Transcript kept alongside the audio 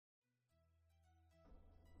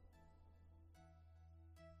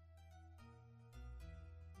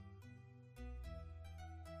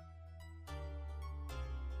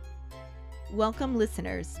Welcome,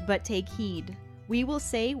 listeners, but take heed. We will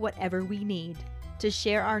say whatever we need to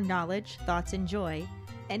share our knowledge, thoughts, and joy,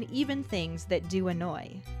 and even things that do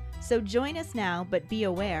annoy. So join us now, but be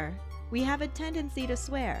aware, we have a tendency to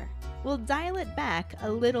swear. We'll dial it back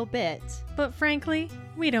a little bit. But frankly,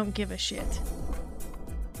 we don't give a shit.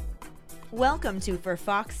 Welcome to For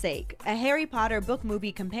Fox's Sake, a Harry Potter book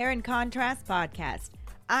movie compare and contrast podcast.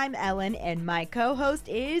 I'm Ellen, and my co-host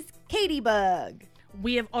is Katie Bug.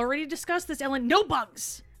 We have already discussed this, Ellen. No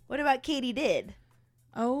bugs! What about Katie did?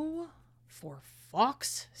 Oh, for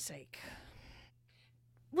Fox's sake.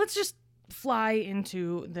 Let's just fly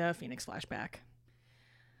into the Phoenix flashback.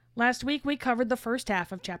 Last week, we covered the first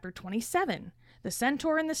half of Chapter 27, the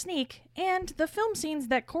Centaur and the Sneak, and the film scenes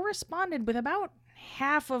that corresponded with about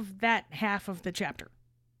half of the chapter.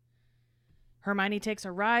 Hermione takes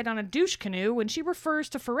a ride on a douche canoe when she refers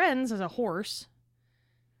to Firenze as a horse.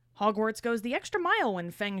 Hogwarts goes the extra mile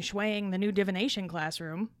when feng shuiing the new divination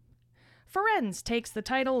classroom. Firenze takes the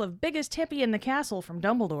title of biggest hippie in the castle from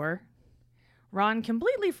Dumbledore. Ron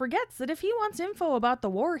completely forgets that if he wants info about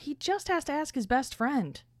the war, he just has to ask his best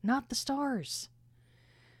friend, not the stars.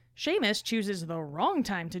 Seamus chooses the wrong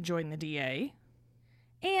time to join the DA.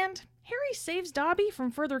 And Harry saves Dobby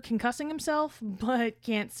from further concussing himself, but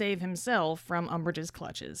can't save himself from Umbridge's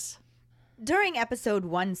clutches. During episode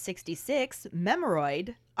 166,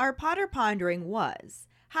 Memoroid, our Potter Pondering was,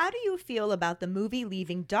 how do you feel about the movie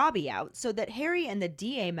leaving Dobby out so that Harry and the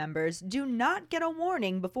DA members do not get a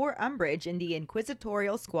warning before Umbridge and the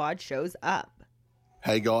Inquisitorial Squad shows up?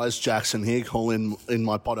 Hey guys, Jackson here, calling in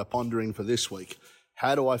my Potter Pondering for this week.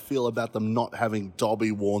 How do I feel about them not having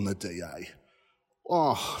Dobby warn the DA?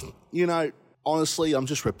 Oh, honestly, I'm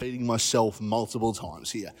just repeating myself multiple times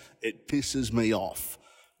here. It pisses me off.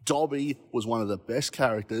 Dobby was one of the best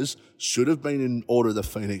characters, should have been in Order of the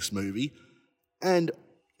Phoenix movie, and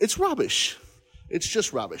it's rubbish. It's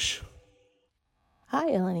just rubbish.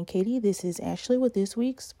 Hi, Ellen and Katie. This is Ashley with this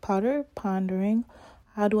week's Potter Pondering.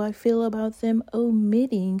 How do I feel about them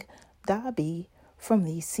omitting Dobby from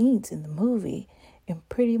these scenes in the movie and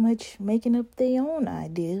pretty much making up their own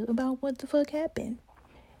idea about what the fuck happened?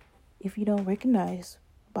 If you don't recognize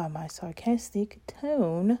by my sarcastic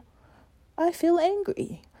tone, I feel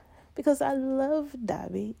angry because I love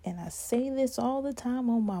Dobby, and I say this all the time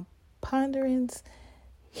on my ponderings.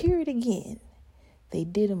 Hear it again. They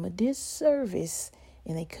did him a disservice,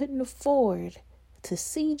 and they couldn't afford to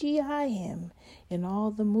CGI him in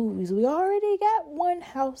all the movies. We already got one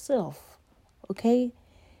house elf, okay?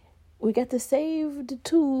 We got to save the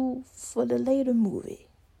two for the later movie,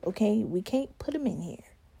 okay? We can't put them in here.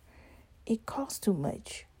 It costs too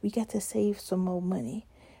much. We got to save some more money.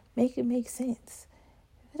 Make it make sense.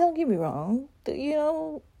 Don't get me wrong.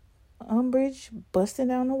 Umbridge busting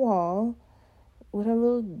down the wall with her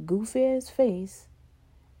little goofy-ass face.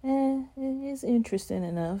 It's interesting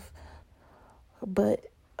enough. But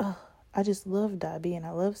I just love Dobby, and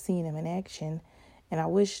I love seeing him in action. And I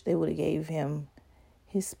wish they would have gave him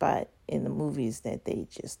his spot in the movies that they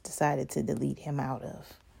just decided to delete him out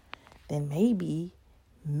of. Then maybe,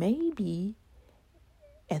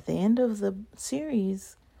 at the end of the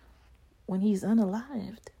series, when he's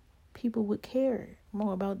unalived, people would care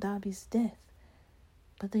more about Dobby's death.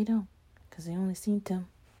 But they don't, because they only seen him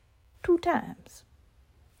 2 times.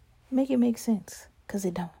 Make it make sense, because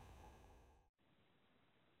they don't.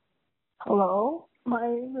 Hello, my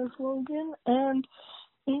name is Logan, and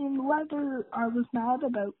in whether I was mad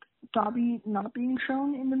about Dobby not being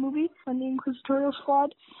shown in the movie when the Inquisitorial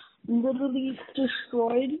Squad literally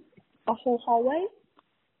destroyed a whole hallway,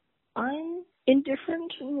 I'm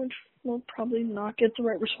indifferent, which will probably not get the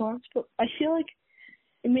right response, but I feel like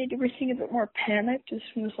it made everything a bit more panicked. It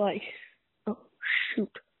was like, oh shoot,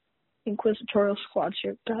 Inquisitorial Squad's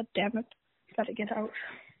here, god damn it, gotta get out.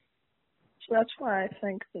 So that's why I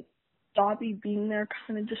think that Dobby being there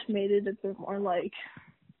kind of just made it a bit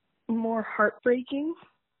more heartbreaking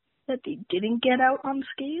that they didn't get out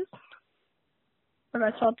unscathed. But I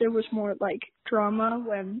thought there was more drama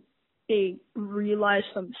when they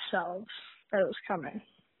realized themselves that it was coming.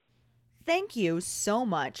 Thank you so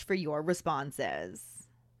much for your responses.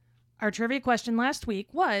 Our trivia question last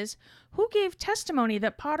week was, who gave testimony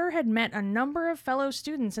that Potter had met a number of fellow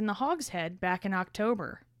students in the Hogshead back in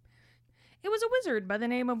October? It was a wizard by the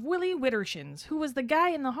name of Willie Wittershins, who was the guy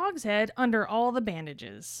in the Hogshead under all the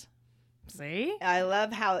bandages. See? I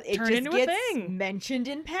love how it Turned just into gets a thing. mentioned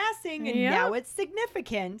in passing, and Yep. now it's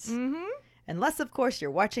significant. Mm-hmm. Unless, of course,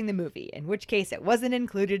 you're watching the movie, in which case it wasn't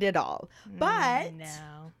included at all. But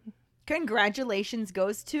No. congratulations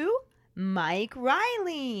goes to Mike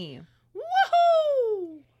Riley.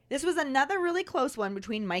 Woohoo! This was another really close one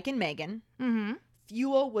between Mike and Megan. Mm-hmm.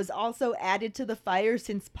 Fuel was also added to the fire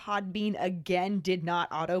since Podbean again did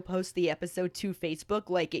not auto-post the episode to Facebook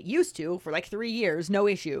like it used to for like 3 years. No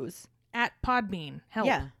issues. At Podbean. Help.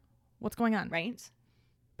 Yeah. What's going on? Right?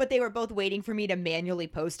 But they were both waiting for me to manually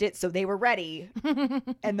post it, so they were ready.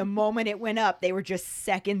 And the moment it went up, they were just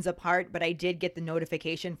seconds apart, but I did get the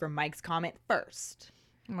notification from Mike's comment first.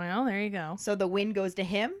 Well, there you go. So the win goes to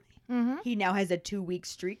him. Mm-hmm. He now has a 2-week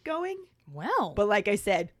streak going. Well. But like I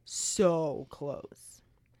said, so close.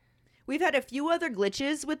 We've had a few other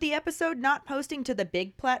glitches with the episode not posting to the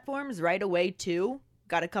big platforms right away, too.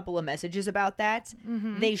 Got a couple of messages about that.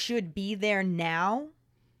 Mm-hmm. They should be there now.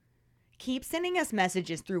 Keep sending us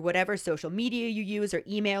messages through whatever social media you use, or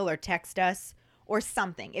email or text us or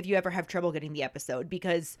something if you ever have trouble getting the episode,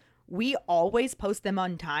 because we always post them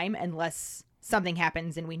on time unless something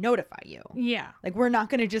happens and we notify you. Yeah. Like, we're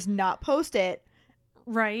not going to just not post it.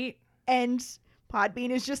 Right. And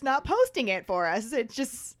Podbean is just not posting it for us. It's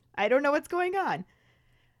just, I don't know what's going on.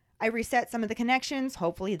 I reset some of the connections.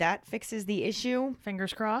 Hopefully that fixes the issue.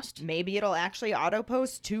 Fingers crossed. Maybe it'll actually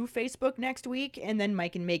auto-post to Facebook next week, and then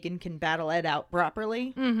Mike and Megan can battle it out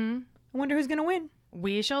properly. Mm-hmm. I wonder who's going to win.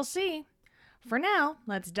 We shall see. For now,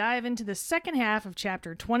 let's dive into the second half of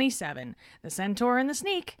Chapter 27, The Centaur and the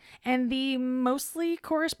Sneak, and the mostly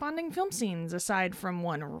corresponding film scenes, aside from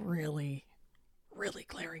one really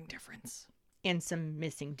glaring difference. And some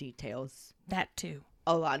missing details. That too.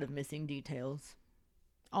 A lot of missing details.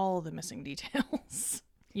 All the missing details.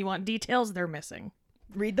 You want details? They're missing.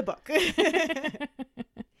 Read the book.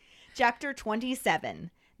 Chapter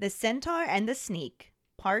 27, The Centaur and the Sneak,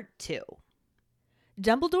 Part 2.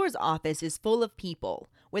 Dumbledore's office is full of people,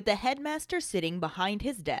 with the headmaster sitting behind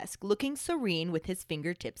his desk looking serene with his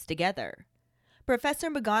fingertips together. Professor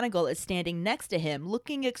McGonagall is standing next to him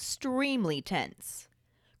looking extremely tense.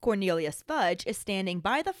 Cornelius Fudge is standing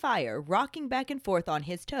by the fire, rocking back and forth on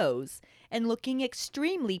his toes, and looking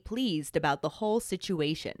extremely pleased about the whole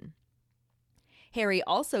situation. Harry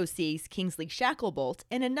also sees Kingsley Shacklebolt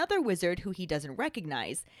and another wizard who he doesn't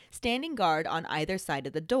recognize, standing guard on either side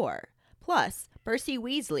of the door, plus Percy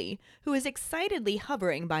Weasley, who is excitedly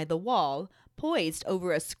hovering by the wall, poised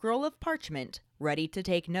over a scroll of parchment, ready to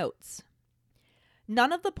take notes.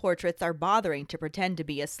 None of the portraits are bothering to pretend to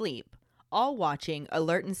be asleep, all watching,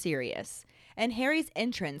 alert and serious, and Harry's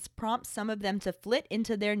entrance prompts some of them to flit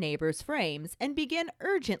into their neighbors' frames and begin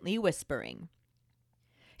urgently whispering.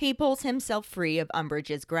 He pulls himself free of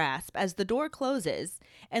Umbridge's grasp as the door closes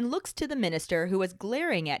and looks to the minister, who is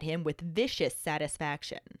glaring at him with vicious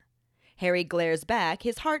satisfaction. Harry glares back,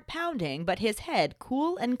 his heart pounding, but his head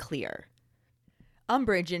cool and clear.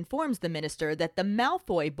 Umbridge informs the minister that the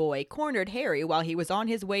Malfoy boy cornered Harry while he was on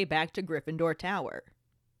his way back to Gryffindor Tower.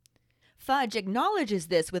 Fudge acknowledges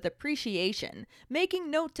this with appreciation,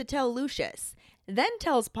 making note to tell Lucius, then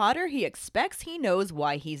tells Potter he expects he knows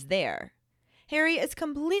why he's there. Harry is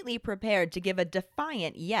completely prepared to give a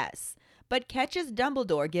defiant yes, but catches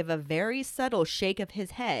Dumbledore give a very subtle shake of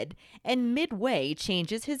his head and midway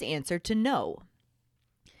changes his answer to no.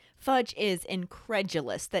 Fudge is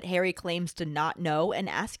incredulous that Harry claims to not know and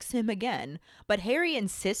asks him again, but Harry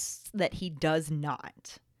insists that he does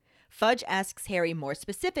not. Fudge asks Harry more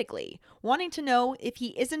specifically, wanting to know if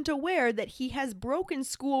he isn't aware that he has broken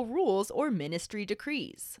school rules or ministry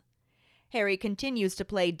decrees. Harry continues to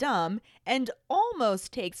play dumb and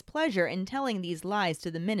almost takes pleasure in telling these lies to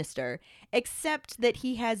the minister, except that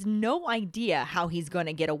he has no idea how he's going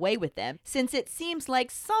to get away with them, since it seems like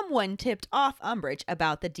someone tipped off Umbridge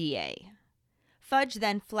about the DA. Fudge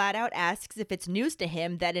then flat out asks if it's news to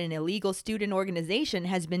him that an illegal student organization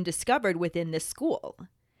has been discovered within this school.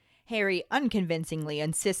 Harry unconvincingly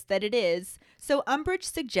insists that it is, so Umbridge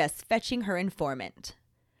suggests fetching her informant.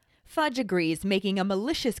 Fudge agrees, making a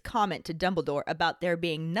malicious comment to Dumbledore about there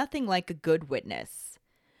being nothing like a good witness.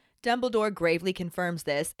 Dumbledore gravely confirms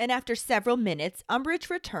this, and after several minutes, Umbridge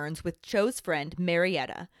returns with Cho's friend,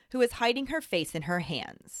 Marietta, who is hiding her face in her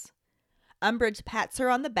hands. Umbridge pats her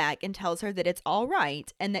on the back and tells her that it's all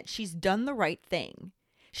right and that she's done the right thing.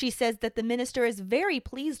 She says that the minister is very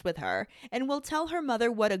pleased with her and will tell her mother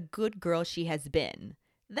what a good girl she has been.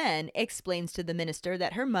 Then explains to the minister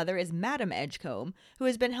that her mother is Madame Edgecombe, who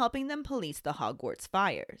has been helping them police the Hogwarts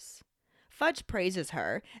fires. Fudge praises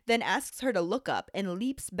her, then asks her to look up and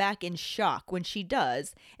leaps back in shock when she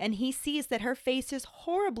does, and he sees that her face is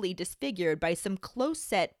horribly disfigured by some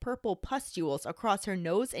close-set purple pustules across her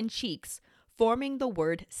nose and cheeks, forming the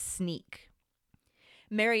word sneak.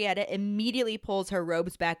 Marietta immediately pulls her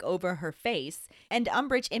robes back over her face, and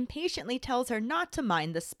Umbridge impatiently tells her not to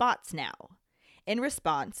mind the spots now. In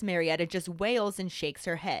response, Marietta just wails and shakes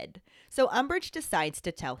her head, so Umbridge decides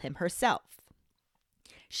to tell him herself.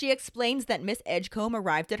 She explains that Miss Edgecombe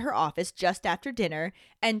arrived at her office just after dinner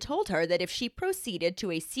and told her that if she proceeded to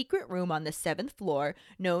a secret room on the 7th floor,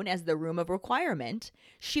 known as the Room of Requirement,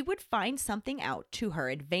 she would find something out to her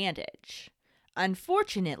advantage.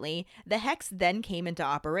 Unfortunately, the hex then came into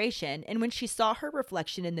operation, and when she saw her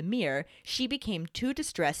reflection in the mirror, she became too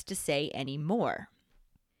distressed to say any more.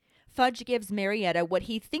 Fudge gives Marietta what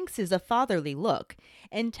he thinks is a fatherly look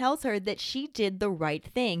and tells her that she did the right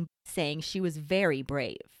thing, saying she was very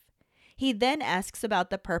brave. He then asks about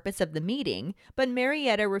the purpose of the meeting, but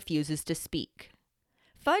Marietta refuses to speak.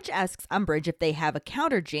 Fudge asks Umbridge if they have a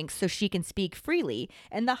counter-jinx so she can speak freely,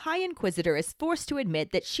 and the High Inquisitor is forced to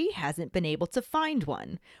admit that she hasn't been able to find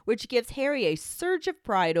one, which gives Harry a surge of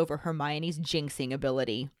pride over Hermione's jinxing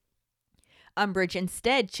ability. Umbridge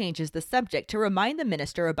instead changes the subject to remind the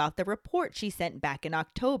minister about the report she sent back in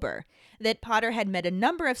October, that Potter had met a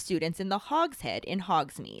number of students in the Hogshead in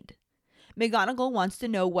Hogsmeade. McGonagall wants to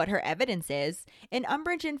know what her evidence is, and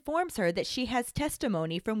Umbridge informs her that she has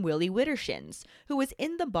testimony from Willie Wittershins, who was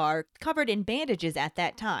in the bar covered in bandages at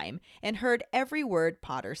that time and heard every word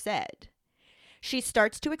Potter said. She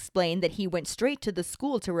starts to explain that he went straight to the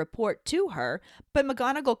school to report to her, but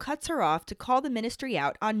McGonagall cuts her off to call the ministry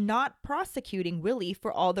out on not prosecuting Willie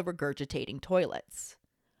for all the regurgitating toilets.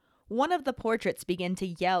 One of the portraits begin to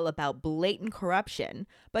yell about blatant corruption,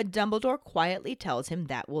 but Dumbledore quietly tells him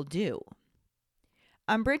that will do.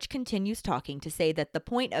 Umbridge continues talking to say that the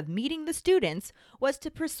point of meeting the students was to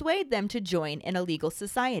persuade them to join an illegal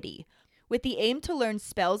society, with the aim to learn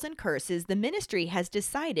spells and curses the ministry has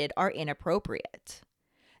decided are inappropriate.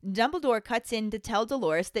 Dumbledore cuts in to tell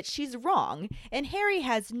Dolores that she's wrong, and Harry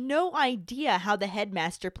has no idea how the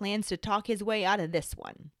headmaster plans to talk his way out of this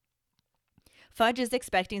one. Fudge is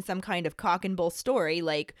expecting some kind of cock and bull story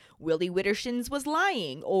like Willie Wittershins was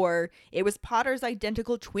lying, or it was Potter's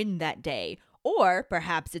identical twin that day, or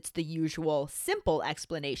perhaps it's the usual simple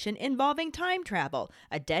explanation involving time travel,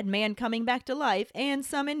 a dead man coming back to life, and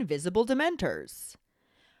some invisible dementors.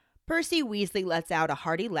 Percy Weasley lets out a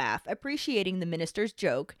hearty laugh, appreciating the minister's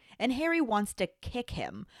joke, and Harry wants to kick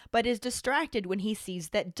him, but is distracted when he sees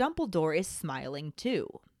that Dumbledore is smiling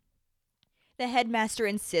too. The headmaster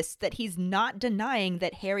insists that he's not denying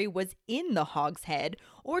that Harry was in the Hogshead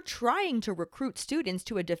or trying to recruit students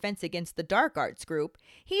to a Defense Against the Dark Arts group.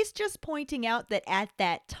 He's just pointing out that at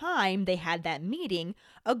that time they had that meeting,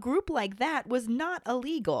 a group like that was not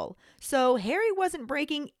illegal, so Harry wasn't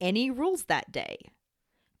breaking any rules that day.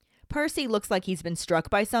 Percy looks like he's been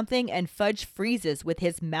struck by something, and Fudge freezes with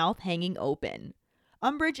his mouth hanging open.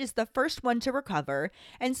 Umbridge is the first one to recover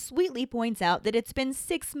and sweetly points out that it's been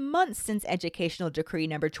 6 months since Educational Decree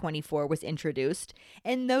number 24 was introduced,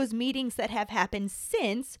 and those meetings that have happened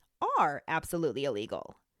since are absolutely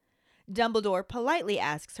illegal. Dumbledore politely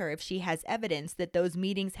asks her if she has evidence that those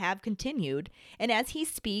meetings have continued, and as he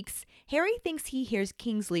speaks, Harry thinks he hears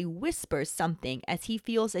Kingsley whisper something as he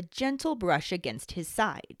feels a gentle brush against his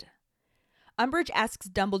side. Umbridge asks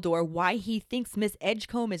Dumbledore why he thinks Miss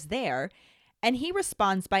Edgecombe is there, and he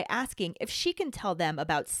responds by asking if she can tell them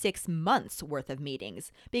about 6 months' worth of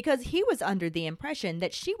meetings, because he was under the impression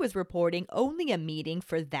that she was reporting only a meeting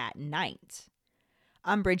for that night.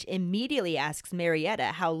 Umbridge immediately asks Marietta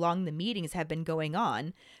how long the meetings have been going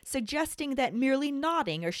on, suggesting that merely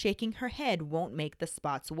nodding or shaking her head won't make the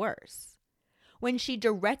spots worse. When she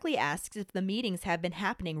directly asks if the meetings have been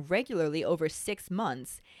happening regularly over 6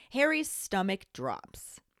 months, Harry's stomach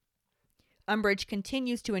drops. Umbridge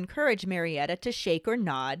continues to encourage Marietta to shake or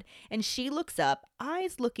nod, and she looks up,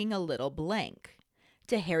 eyes looking a little blank.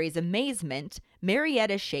 To Harry's amazement,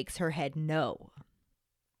 Marietta shakes her head no.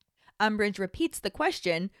 Umbridge repeats the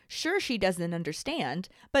question, sure she doesn't understand,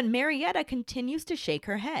 but Marietta continues to shake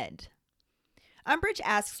her head. Umbridge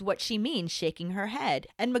asks what she means shaking her head,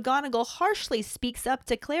 and McGonagall harshly speaks up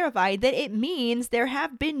to clarify that it means there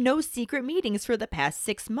have been no secret meetings for the past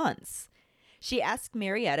 6 months. She asks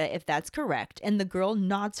Marietta if that's correct, and the girl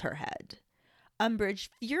nods her head. Umbridge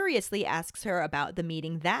furiously asks her about the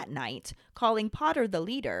meeting that night, calling Potter the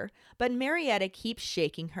leader, but Marietta keeps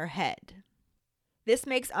shaking her head. This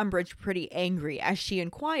makes Umbridge pretty angry as she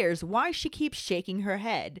inquires why she keeps shaking her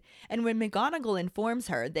head, and when McGonagall informs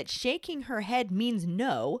her that shaking her head means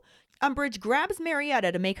no, Umbridge grabs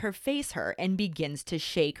Marietta to make her face her and begins to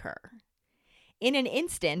shake her. In an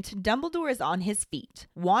instant, Dumbledore is on his feet,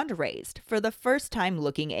 wand raised, for the first time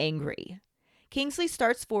looking angry. Kingsley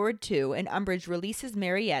starts forward too, and Umbridge releases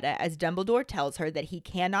Marietta as Dumbledore tells her that he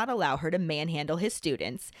cannot allow her to manhandle his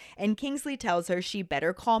students, and Kingsley tells her she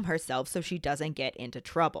better calm herself so she doesn't get into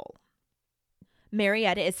trouble.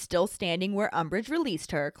 Marietta is still standing where Umbridge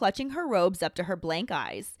released her, clutching her robes up to her blank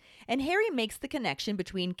eyes, and Harry makes the connection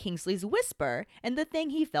between Kingsley's whisper and the thing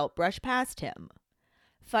he felt brush past him.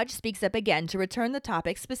 Fudge speaks up again to return the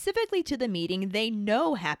topic specifically to the meeting they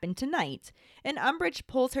know happened tonight, and Umbridge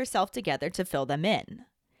pulls herself together to fill them in.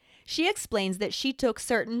 She explains that she took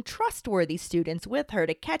certain trustworthy students with her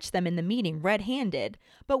to catch them in the meeting red-handed,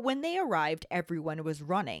 but when they arrived, everyone was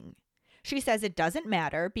running. She says it doesn't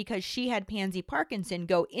matter because she had Pansy Parkinson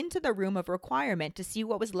go into the room of requirement to see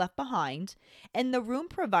what was left behind, and the room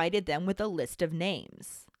provided them with a list of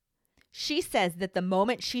names. She says that the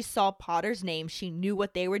moment she saw Potter's name, she knew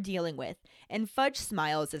what they were dealing with, and Fudge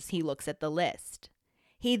smiles as he looks at the list.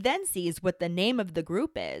 He then sees what the name of the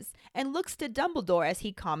group is and looks to Dumbledore as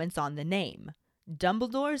he comments on the name,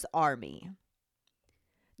 Dumbledore's Army.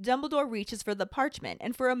 Dumbledore reaches for the parchment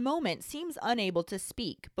and for a moment seems unable to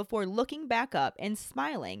speak before looking back up and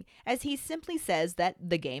smiling as he simply says that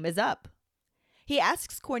the game is up. He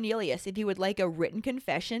asks Cornelius if he would like a written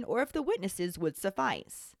confession or if the witnesses would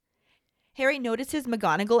suffice. Harry notices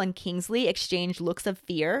McGonagall and Kingsley exchange looks of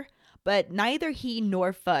fear, but neither he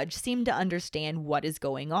nor Fudge seem to understand what is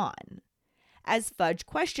going on. As Fudge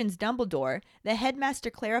questions Dumbledore, the headmaster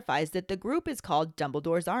clarifies that the group is called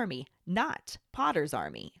Dumbledore's Army, not Potter's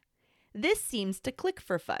Army. This seems to click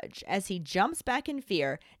for Fudge as he jumps back in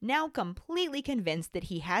fear, now completely convinced that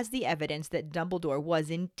he has the evidence that Dumbledore was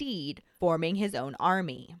indeed forming his own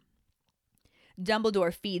army.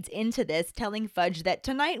 Dumbledore feeds into this, telling Fudge that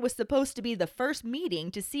tonight was supposed to be the first meeting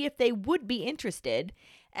to see if they would be interested,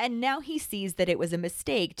 and now he sees that it was a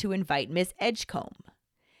mistake to invite Miss Edgecombe.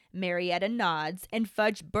 Marietta nods, and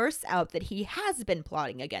Fudge bursts out that he has been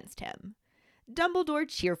plotting against him. Dumbledore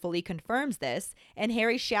cheerfully confirms this, and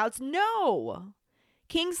Harry shouts, "No!"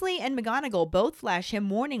 Kingsley and McGonagall both flash him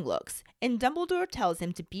warning looks, and Dumbledore tells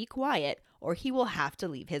him to be quiet or he will have to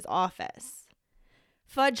leave his office.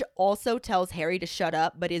 Fudge also tells Harry to shut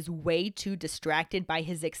up, but is way too distracted by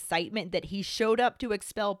his excitement that he showed up to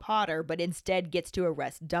expel Potter, but instead gets to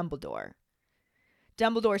arrest Dumbledore.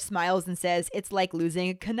 Dumbledore smiles and says it's like losing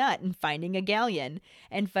a Knut and finding a galleon,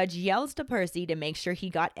 and Fudge yells to Percy to make sure he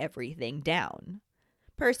got everything down.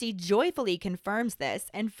 Percy joyfully confirms this,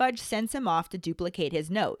 and Fudge sends him off to duplicate his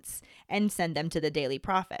notes and send them to the Daily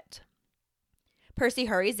Prophet. Percy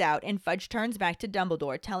hurries out, and Fudge turns back to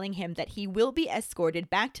Dumbledore, telling him that he will be escorted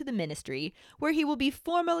back to the Ministry, where he will be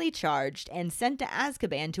formally charged and sent to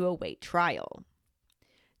Azkaban to await trial.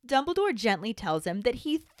 Dumbledore gently tells him that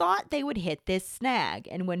he thought they would hit this snag,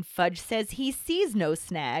 and when Fudge says he sees no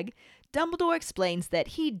snag, Dumbledore explains that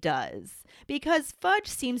he does, because Fudge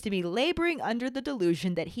seems to be laboring under the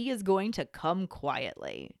delusion that he is going to come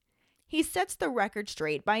quietly. He sets the record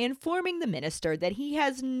straight by informing the minister that he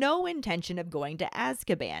has no intention of going to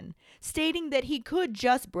Azkaban, stating that he could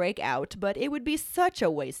just break out, but it would be such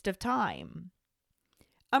a waste of time.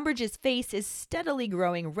 Umbridge's face is steadily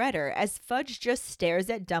growing redder as Fudge just stares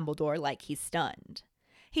at Dumbledore like he's stunned.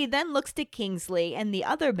 He then looks to Kingsley and the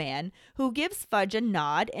other man, who gives Fudge a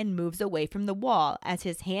nod and moves away from the wall as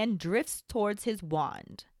his hand drifts towards his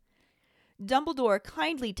wand. Dumbledore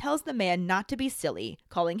kindly tells the man not to be silly,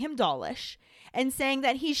 calling him Dawlish, and saying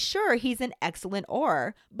that he's sure he's an excellent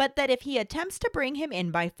Auror, but that if he attempts to bring him in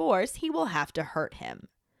by force, he will have to hurt him.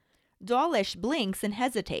 Dawlish blinks and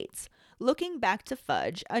hesitates, looking back to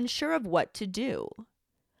Fudge, unsure of what to do.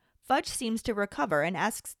 Fudge seems to recover and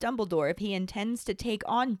asks Dumbledore if he intends to take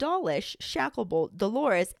on Dawlish, Shacklebolt,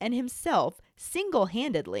 Dolores, and himself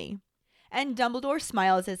single-handedly. And Dumbledore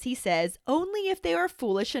smiles as he says, only if they are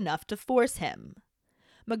foolish enough to force him.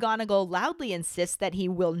 McGonagall loudly insists that he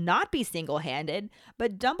will not be single-handed,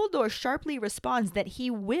 but Dumbledore sharply responds that he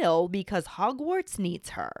will because Hogwarts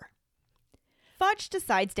needs her. Fudge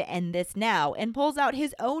decides to end this now and pulls out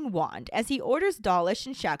his own wand as he orders Dawlish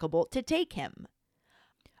and Shacklebolt to take him.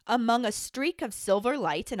 Among a streak of silver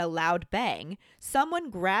light and a loud bang, someone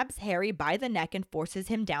grabs Harry by the neck and forces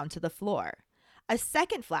him down to the floor. A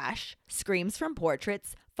second flash, screams from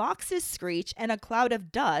portraits, foxes screech, and a cloud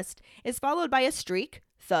of dust is followed by a streak,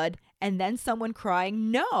 thud, and then someone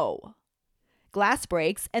crying, "No!" Glass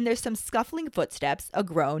breaks, and there's some scuffling footsteps, a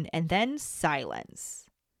groan, and then silence.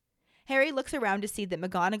 Harry looks around to see that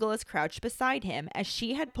McGonagall is crouched beside him as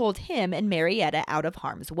she had pulled him and Marietta out of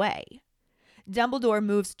harm's way. Dumbledore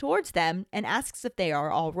moves towards them and asks if they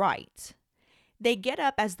are all right. They get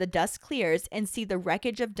up as the dust clears and see the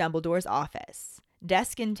wreckage of Dumbledore's office.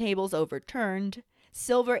 Desk and tables overturned,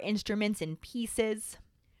 silver instruments in pieces.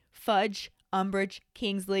 Fudge, Umbridge,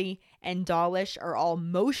 Kingsley, and Dawlish are all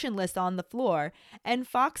motionless on the floor, and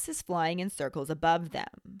Fawkes is flying in circles above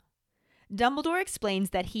them. Dumbledore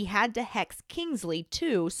explains that he had to hex Kingsley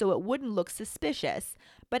too so it wouldn't look suspicious,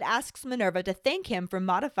 but asks Minerva to thank him for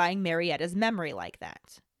modifying Marietta's memory like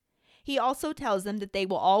that. He also tells them that they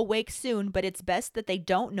will all wake soon, but it's best that they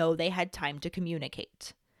don't know they had time to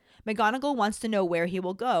communicate. McGonagall wants to know where he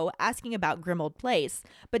will go, asking about Grimmauld Place,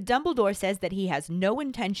 but Dumbledore says that he has no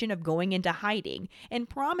intention of going into hiding and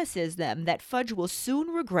promises them that Fudge will soon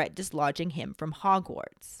regret dislodging him from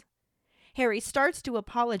Hogwarts. Harry starts to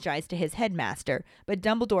apologize to his headmaster, but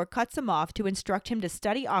Dumbledore cuts him off to instruct him to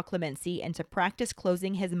study occlumency and to practice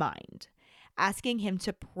closing his mind, asking him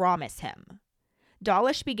to promise him.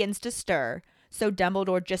 Dawlish begins to stir, so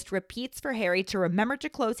Dumbledore just repeats for Harry to remember to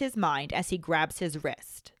close his mind as he grabs his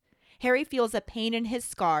wrist. Harry feels a pain in his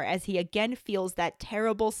scar as he again feels that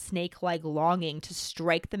terrible snake-like longing to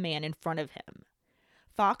strike the man in front of him.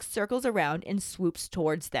 Fawkes circles around and swoops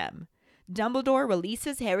towards them. Dumbledore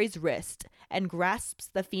releases Harry's wrist and grasps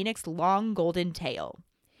the phoenix's long golden tail.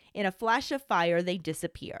 In a flash of fire, they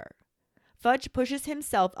disappear. Fudge pushes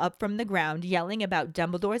himself up from the ground, yelling about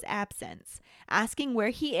Dumbledore's absence, asking where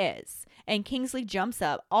he is, and Kingsley jumps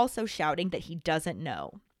up, also shouting that he doesn't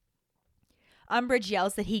know. Umbridge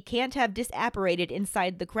yells that he can't have disapparated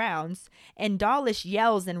inside the grounds, and Dawlish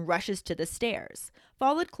yells and rushes to the stairs,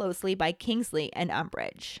 followed closely by Kingsley and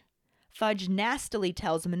Umbridge. Fudge nastily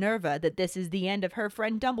tells Minerva that this is the end of her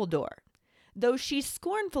friend Dumbledore. Though she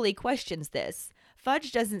scornfully questions this,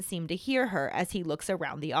 Fudge doesn't seem to hear her as he looks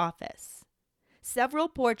around the office. Several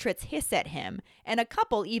portraits hiss at him, and a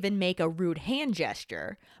couple even make a rude hand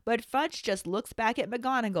gesture, but Fudge just looks back at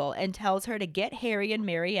McGonagall and tells her to get Harry and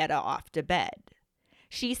Marietta off to bed.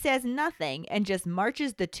 She says nothing and just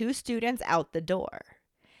marches the two students out the door.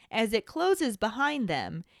 As it closes behind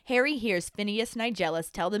them, Harry hears Phineas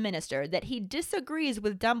Nigellus tell the minister that he disagrees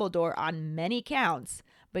with Dumbledore on many counts,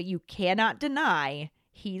 but you cannot deny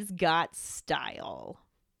he's got style.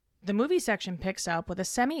 The movie section picks up with a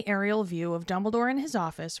semi-aerial view of Dumbledore in his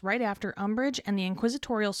office right after Umbridge and the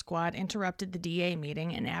Inquisitorial Squad interrupted the DA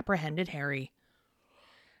meeting and apprehended Harry.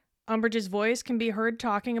 Umbridge's voice can be heard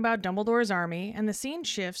talking about Dumbledore's army, and the scene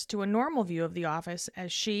shifts to a normal view of the office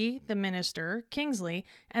as she, the minister, Kingsley,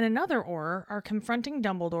 and another Auror are confronting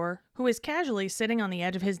Dumbledore, who is casually sitting on the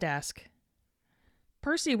edge of his desk.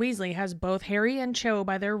 Percy Weasley has both Harry and Cho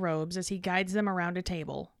by their robes as he guides them around a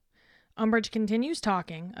table. Umbridge continues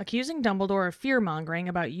talking, accusing Dumbledore of fear-mongering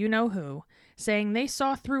about you-know-who, saying they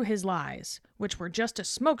saw through his lies, which were just a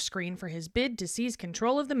smokescreen for his bid to seize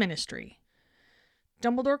control of the Ministry.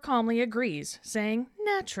 Dumbledore calmly agrees, saying,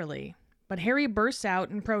 naturally, but Harry bursts out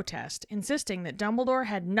in protest, insisting that Dumbledore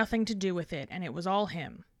had nothing to do with it and it was all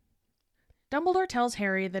him. Dumbledore tells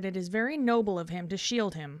Harry that it is very noble of him to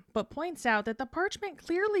shield him, but points out that the parchment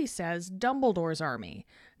clearly says Dumbledore's army,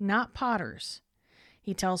 not Potter's.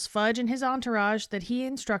 He tells Fudge and his entourage that he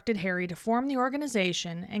instructed Harry to form the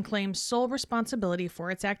organization and claims sole responsibility for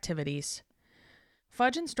its activities.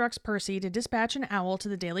 Fudge instructs Percy to dispatch an owl to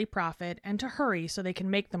the Daily Prophet and to hurry so they can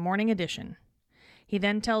make the morning edition. He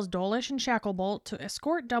then tells Dawlish and Shacklebolt to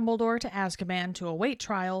escort Dumbledore to Azkaban to await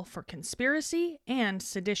trial for conspiracy and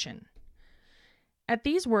sedition. At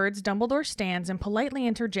these words, Dumbledore stands and politely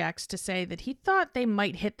interjects to say that he thought they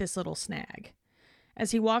might hit this little snag.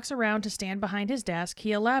 As he walks around to stand behind his desk,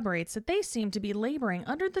 he elaborates that they seem to be laboring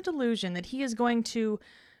under the delusion that he is going to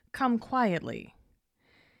come quietly.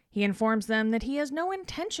 He informs them that he has no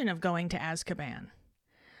intention of going to Azkaban.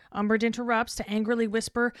 Umbridge interrupts to angrily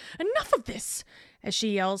whisper, "Enough of this!" as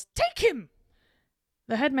she yells, "Take him!"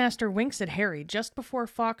 The headmaster winks at Harry just before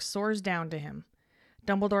Fawkes soars down to him.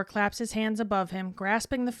 Dumbledore claps his hands above him,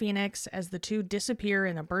 grasping the phoenix as the two disappear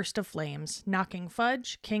in a burst of flames, knocking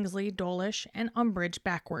Fudge, Kingsley, Dawlish, and Umbridge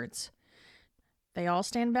backwards. They all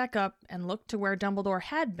stand back up and look to where Dumbledore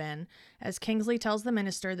had been, as Kingsley tells the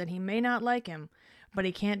minister that he may not like him, but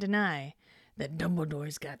he can't deny that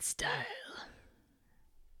Dumbledore's got style.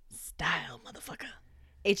 Style, motherfucker.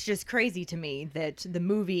 It's just crazy to me that the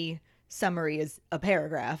movie summary is a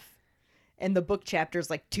paragraph and the book chapter is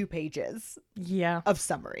like 2 pages of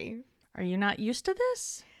summary. Are you not used to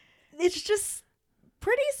this? It's just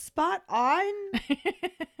pretty spot on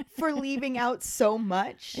for leaving out so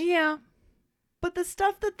much. Yeah. But the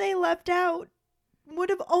stuff that they left out would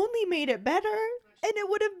have only made it better, and it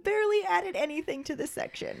would have barely added anything to this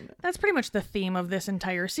section. That's pretty much the theme of this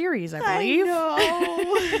entire series, I believe.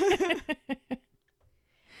 I know.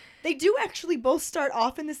 They do actually both start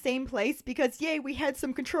off in the same place because, yay, we had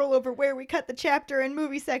some control over where we cut the chapter and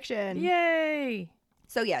movie section. Yay!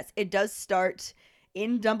 So, yes, it does start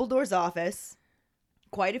in Dumbledore's office.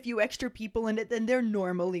 Quite a few extra people in it than there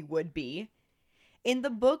normally would be. In the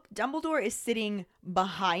book, Dumbledore is sitting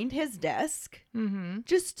behind his desk,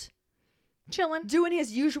 just Chilling. doing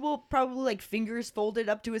his usual, probably like fingers folded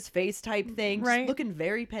up to his face type thing, just Right. looking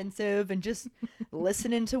very pensive and just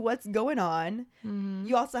listening to what's going on.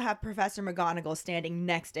 You also have Professor McGonagall standing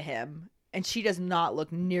next to him, and she does not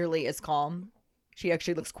look nearly as calm. She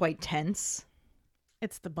actually looks quite tense.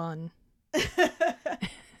 It's the bun.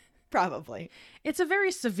 Probably. It's a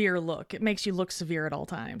very severe look. It makes you look severe at all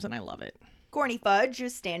times, and I love it. Corny Fudge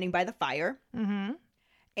is standing by the fire Mm-hmm.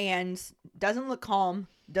 and doesn't look calm,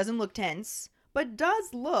 doesn't look tense, but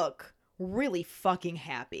does look really fucking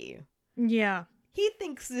happy. Yeah. He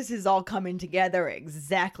thinks this is all coming together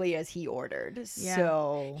exactly as he ordered. Yeah.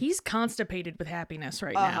 So, He's constipated with happiness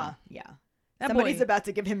right now. Yeah. That Somebody's boy- about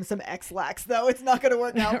to give him some X-Lax, though. It's not going to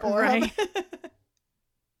work out for him. Right.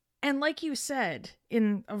 And like you said,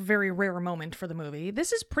 in a very rare moment for the movie,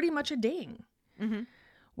 this is pretty much a ding. Mhm.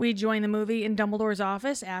 We join the movie in Dumbledore's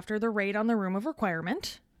office after the raid on the Room of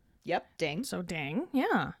Requirement. Yep, ding. So dang,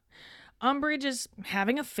 yeah. Umbridge is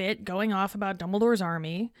having a fit, going off about Dumbledore's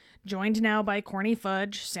army, joined now by Corny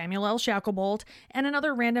Fudge, Samuel L. Shacklebolt, and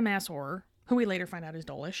another random ass whore, who we later find out is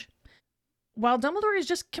Dolish. While Dumbledore is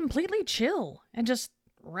just completely chill and just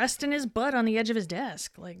resting his butt on the edge of his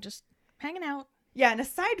desk, like just hanging out. Yeah, and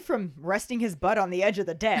aside from resting his butt on the edge of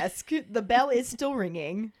the desk, the bell is still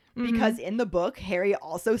ringing. Because in the book, Harry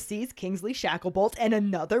also sees Kingsley Shacklebolt and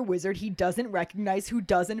another wizard he doesn't recognize who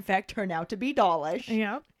does in fact turn out to be Dawlish.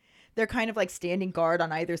 Yep. They're kind of like standing guard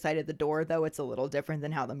on either side of the door, though it's a little different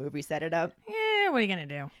than how the movie set it up. Yeah, what are you gonna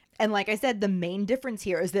do? And like I said, the main difference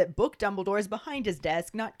here is that book Dumbledore is behind his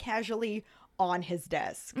desk, not casually on his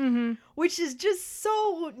desk. Which is just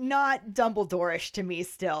so not Dumbledore-ish to me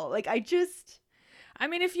still. Like, I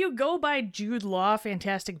mean, if you go by Jude Law,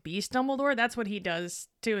 Fantastic Beast Dumbledore, that's what he does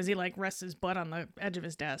too. Is he like rests his butt on the edge of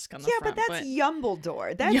his desk on the yeah, front? but that's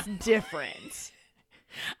Yumbledore. That's different.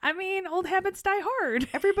 I mean, old habits die hard.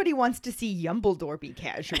 Everybody wants to see Yumbledore be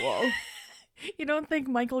casual. You don't think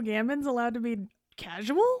Michael Gambon's allowed to be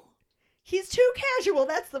casual? He's too casual.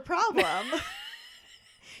 That's the problem.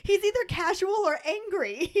 He's either casual or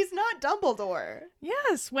angry. He's not Dumbledore.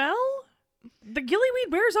 Yes. Well, the gillyweed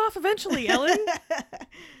wears off eventually, Ellen.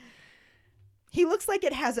 He looks like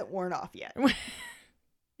it hasn't worn off yet.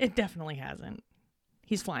 It definitely hasn't.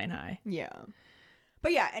 He's flying high. Yeah.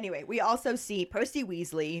 But yeah, anyway, we also see Percy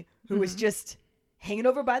Weasley, who is just hanging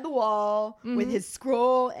over by the wall with his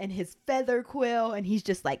scroll and his feather quill, and he's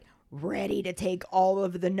just like ready to take all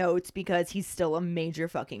of the notes because he's still a major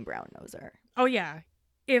fucking brown noser. Oh yeah.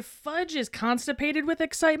 If Fudge is constipated with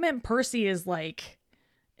excitement, Percy is like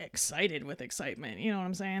excited with excitement. You know what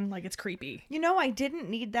I'm saying? Like it's creepy. You know, I didn't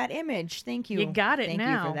need that image. Thank you. You got it Thank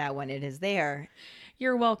now. you for that one. It is there.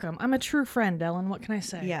 You're welcome. I'm a true friend, Ellen. What can I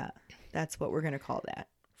say? Yeah, that's what we're going to call that.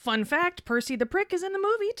 Fun fact, Percy the Prick is in the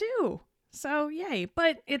movie too. So yay,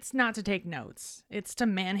 but it's not to take notes. It's to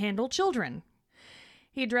manhandle children.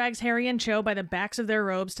 He drags Harry and Cho by the backs of their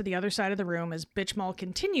robes to the other side of the room as Bitch Mall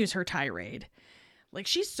continues her tirade. Like,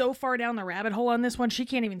 she's so far down the rabbit hole on this one, she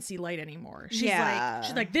can't even see light anymore. She's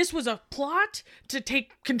like, this was a plot to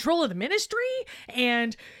take control of the ministry,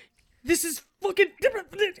 and this is fucking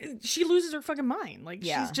different. She loses her fucking mind. Like,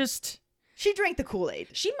 Yeah. she's just... She drank the Kool-Aid.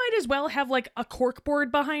 She might as well have, like, a corkboard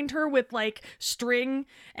behind her with, like, string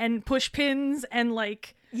and push pins and,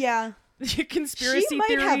 like, Yeah. conspiracy She might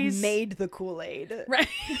theories. have made the Kool-Aid. Right.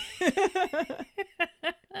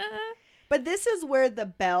 But this is where the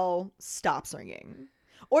bell stops ringing.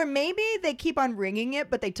 Or maybe they keep on ringing it,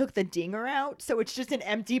 but they took the dinger out, so it's just an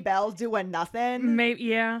empty bell doing nothing. Maybe,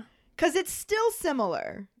 yeah. Because it's still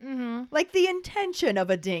similar. Mm-hmm. Like, the intention of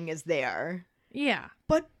a ding is there. Yeah.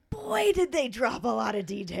 But boy, did they drop a lot of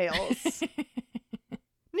details.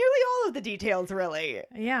 Nearly all of the details, really.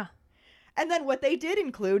 Yeah. And then what they did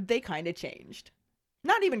include, they kind of changed.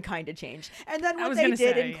 Not even kind of changed. And then I what was they gonna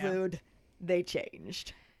did say, yeah. include, they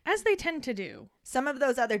changed. As they tend to do. Some of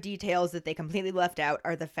those other details that they completely left out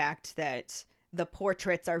are the fact that the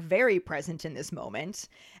portraits are very present in this moment,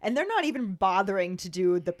 and they're not even bothering to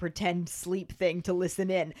do the pretend sleep thing to listen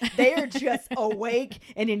in. They are just awake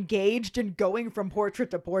and engaged and going from portrait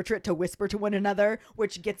to whisper to one another,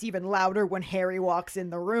 which gets even louder when Harry walks in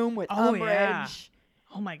the room with Oh, Umbridge. yeah.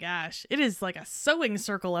 Oh my gosh. It is like a sewing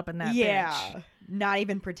circle up in that bitch. Not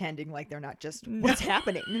even pretending like they're not just what's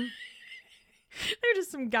happening. They're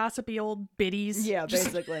just some gossipy old biddies. Yeah, Just-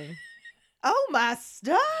 basically. Oh, my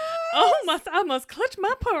stars! Oh, I must clutch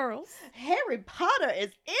my pearls. Harry Potter is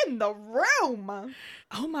in the room!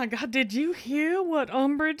 Oh my god, did you hear what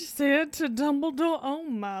Umbridge said to Dumbledore? Oh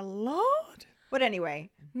my lord. But anyway,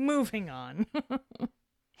 Moving on.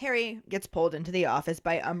 Harry gets pulled into the office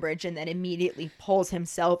by Umbridge and then immediately pulls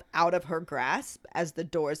himself out of her grasp as the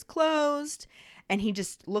doors closed. And he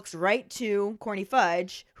just looks right to Corny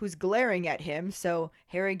Fudge, who's glaring at him. So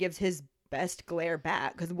Harry gives his best glare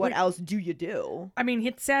back, because what else do you do? I mean,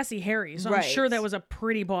 it's sassy Harry, so I'm sure that was a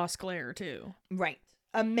pretty boss glare, too. Right.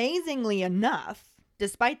 Amazingly enough,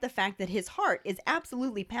 despite the fact that his heart is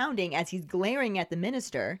absolutely pounding as he's glaring at the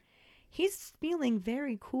minister, he's feeling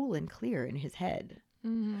very cool and clear in his head.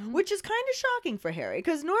 Mm-hmm. Which is kind of shocking for Harry,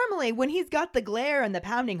 because normally when he's got the glare and the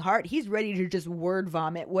pounding heart, he's ready to just word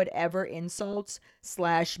vomit whatever insults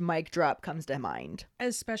 / mic drop comes to mind.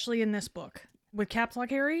 Especially in this book. With Caps Lock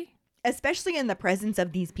Harry? Especially in the presence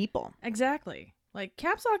of these people. Exactly. Like,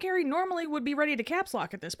 Caps Lock Harry normally would be ready to Caps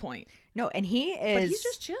Lock at this point. No, and he is... But he's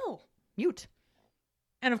just chill. Mute.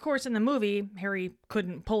 And of course, in the movie, Harry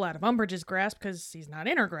couldn't pull out of Umbridge's grasp because he's not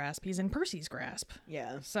in her grasp. He's in Percy's grasp.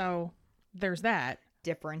 Yeah. So, there's that.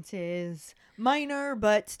 Differences. Minor,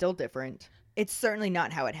 but still different. It's certainly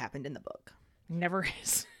not how it happened in the book. Never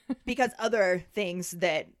is. Because other things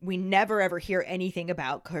that we never ever hear anything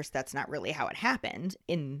about, of course, that's not really how it happened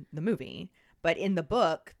in the movie. But in the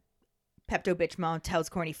book, Pepto-Bismol tells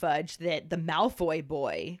Corny Fudge that the Malfoy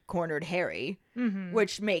boy cornered Harry,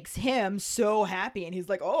 which makes him so happy. And he's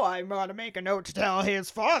like, oh, I'm going to make a note to tell his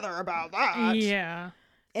father about that. Yeah.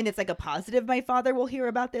 And it's like a positive my father will hear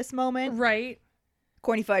about this moment. Right.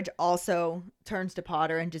 Corny Fudge also turns to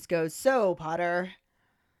Potter and just goes, so, Potter,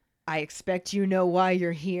 I expect you know why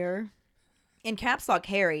you're here. And Caps Lock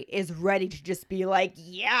Harry is ready to just be like,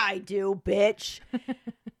 yeah, I do, bitch.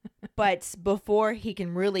 But before he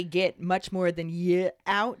can really get much more than yeah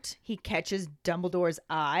out, he catches Dumbledore's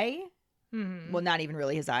eye. Mm-hmm. Well, not even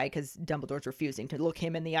really his eye, because Dumbledore's refusing to look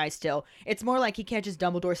him in the eye still. It's more like he catches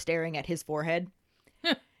Dumbledore staring at his forehead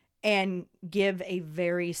and give a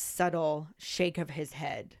very subtle shake of his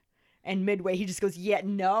head. And midway, he just goes, yeah,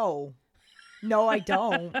 no. No, I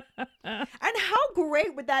don't. And how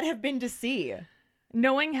great would that have been to see?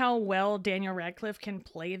 Knowing how well Daniel Radcliffe can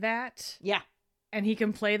play that. Yeah. And he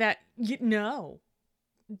can play that. No.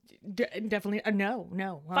 Definitely.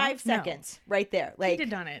 No. 5 seconds. Right there. Like, he'd have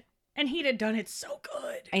done it. And he'd have done it so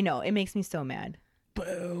good. I know. It makes me so mad.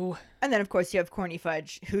 Boo. And then, of course, you have Corny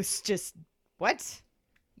Fudge, who's just, what?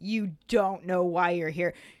 You don't know why you're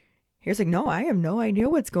here. He's like, no, I have no idea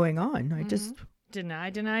what's going on. I just...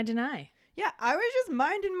 Deny. Yeah, I was just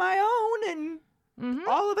minding my own, and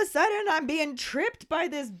all of a sudden I'm being tripped by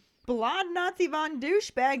this blonde Nazi von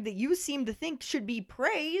douchebag that you seem to think should be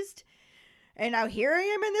praised. And now here I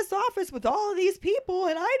am in this office with all of these people,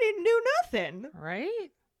 and I didn't do nothing.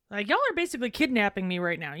 Right? Like, y'all are basically kidnapping me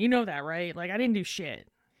right now. You know that, right? Like, I didn't do shit.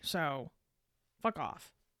 So, fuck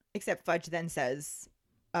off. Except Fudge then says,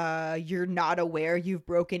 you're not aware you've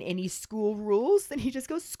broken any school rules? And he just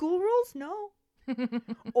goes, school rules? No.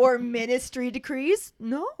 Or ministry decrees?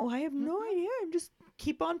 No, I have no idea. I'm just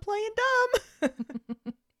keep on playing dumb.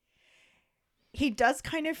 He does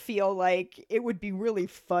kind of feel like it would be really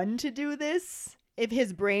fun to do this if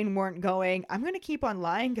his brain weren't going, I'm going to keep on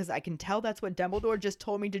lying because I can tell that's what Dumbledore just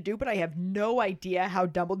told me to do, but I have no idea how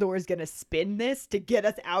Dumbledore is going to spin this to get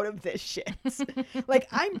us out of this shit. Like,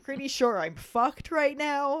 I'm pretty sure I'm fucked right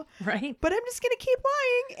now. Right. But I'm just going to keep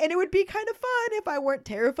lying, and it would be kind of fun if I weren't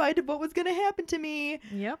terrified of what was going to happen to me.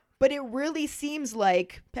 Yep. But it really seems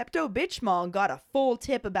like Pepto-Bismol got a full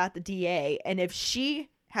tip about the DA, and if she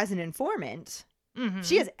has an informant,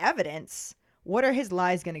 she has evidence, what are his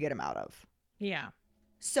lies going to get him out of? Yeah.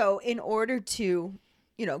 So in order to,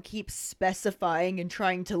 keep specifying and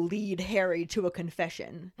trying to lead Harry to a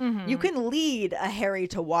confession, you can lead a Harry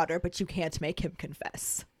to water, but you can't make him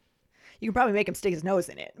confess. You can probably make him stick his nose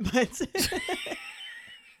in it, but...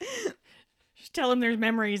 Just tell him there's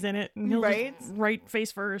memories in it. And he'll right? Just write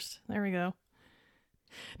face first. There we go.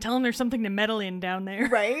 Tell him there's something to meddle in down there.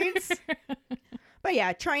 Right? But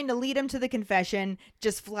yeah, trying to lead him to the confession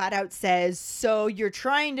just flat out says, so you're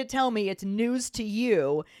trying to tell me it's news to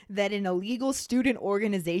you that an illegal student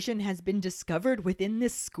organization has been discovered within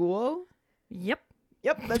this school? Yep.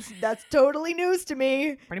 Yep, that's totally news to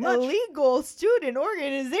me. Pretty much. Illegal student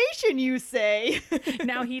organization, you say?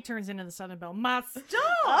 Now he turns into the Southern Belle. My stars!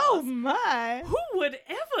 Oh my! Who would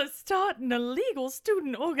ever start an illegal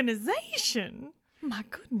student organization? My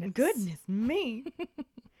goodness. Goodness me.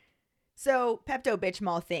 So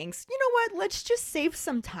Pepto-Bismol thinks, you know what, let's just save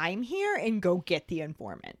some time here and go get the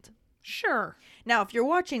informant. Sure. Now, if you're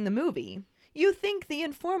watching the movie, you think the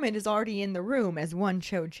informant is already in the room as one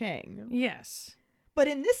Cho Chang. Yes. But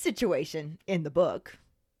in this situation, in the book,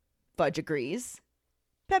 Fudge agrees.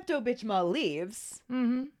 Pepto-Bismol leaves.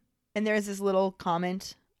 And there's this little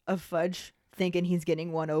comment of Fudge thinking he's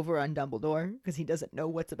getting one over on Dumbledore because he doesn't know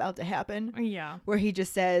what's about to happen. Yeah. Where he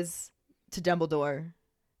just says to Dumbledore,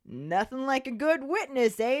 "Nothing like a good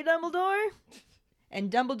witness, eh, Dumbledore?" And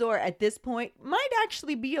Dumbledore at this point might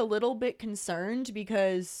actually be a little bit concerned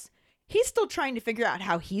because he's still trying to figure out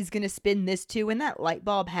how he's going to spin this too, and that light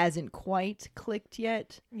bulb hasn't quite clicked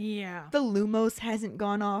yet. Yeah. The Lumos hasn't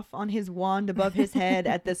gone off on his wand above his head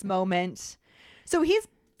at this moment. So he's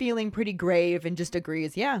feeling pretty grave and just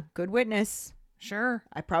agrees, yeah, good witness. Sure.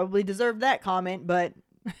 I probably deserved that comment, but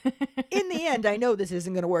in the end, I know this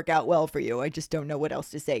isn't going to work out well for you. I just don't know what else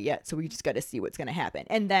to say yet, so we just got to see what's going to happen.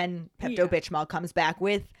 And then Pepto-Bismol comes back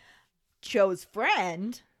with Cho's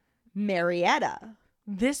friend, Marietta.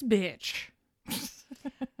 This bitch.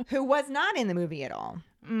 Who was not in the movie at all.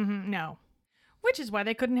 No. Which is why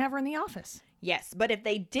they couldn't have her in the office. Yes, but if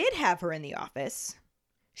they did have her in the office,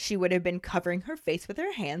 she would have been covering her face with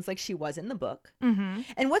her hands like she was in the book. Mm-hmm.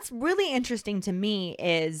 And what's really interesting to me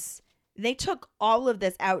is they took all of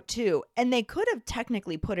this out too, and they could have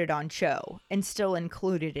technically put it on Cho and still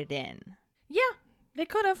included it in. Yeah, they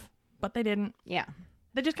could have, but they didn't. Yeah.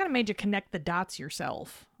 They just kind of made you connect the dots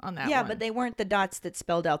yourself on that Yeah, one. but they weren't the dots that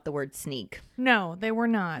spelled out the word sneak. No, they were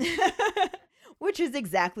not. Which is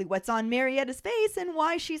exactly what's on Marietta's face and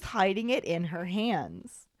why she's hiding it in her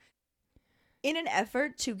hands. In an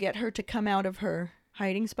effort to get her to come out of her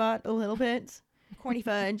hiding spot a little bit, Corny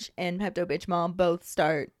Fudge and Pepto-Bismol both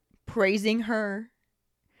start praising her.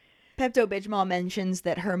 Pepto-Bismol mentions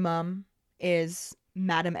that her mom is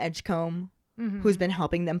Madame Edgecombe, who's been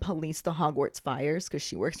helping them police the Hogwarts fires because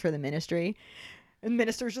she works for the Ministry. And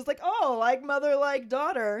Minister's just like, oh, like mother, like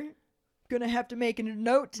daughter. Gonna have to make a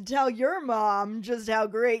note to tell your mom just how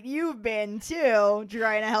great you've been, too,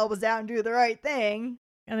 trying to help us out and do the right thing.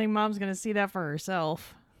 I think Mom's going to see that for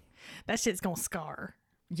herself. That shit's going to scar.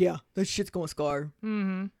 Yeah, that shit's gonna scar.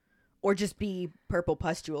 Mm-hmm. Or just be purple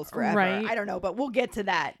pustules forever. Right. I don't know, but we'll get to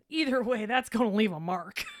that. Either way, that's going to leave a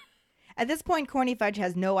mark. At this point, Corny Fudge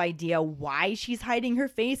has no idea why she's hiding her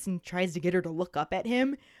face and tries to get her to look up at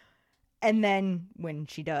him. And then when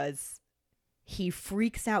she does, he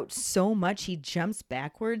freaks out so much he jumps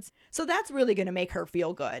backwards. So that's really going to make her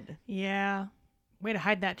feel good. Yeah. Way to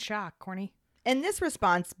hide that shock, Corny. And this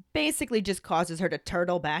response basically just causes her to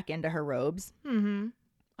turtle back into her robes. Mm-hmm.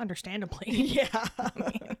 Understandably. Yeah.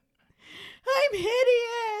 I'm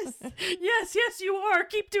hideous. Yes, you are.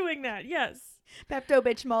 Keep doing that. Yes.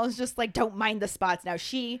 Pepto-Bismol is just like, don't mind the spots. Now,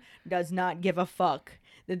 she does not give a fuck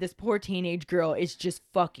that this poor teenage girl is just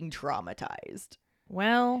fucking traumatized.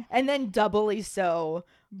 Well, And then doubly so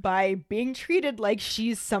by being treated like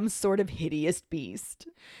she's some sort of hideous beast.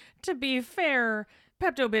 to be fair,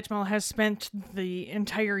 Pepto-Bismol has spent the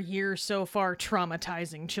entire year so far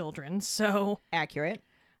traumatizing children, so Accurate.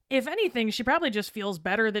 if anything, she probably just feels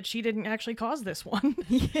better that she didn't actually cause this one.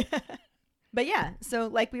 Yeah. But yeah, so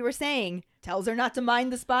like we were saying, tells her not to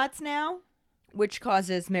mind the spots now, which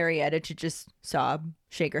causes Marietta to just sob,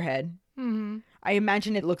 shake her head. Mm-hmm. I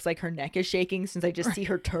imagine it looks like her neck is shaking since I just see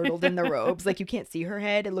her turtled in the robes. Like you can't see her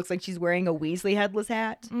head. It looks like she's wearing a Weasley headless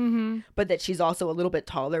hat, Mm-hmm. but that she's also a little bit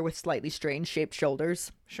taller with slightly strange shaped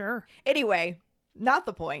shoulders. Sure. Anyway, not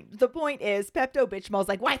the point. The point is Pepto-Bismol's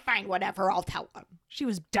like, why fine, whatever, I'll tell him. She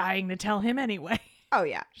was dying to tell him anyway. Oh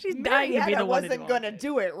yeah. She's dying to be Marietta the one to wasn't do all gonna this.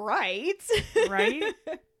 do it right. Right?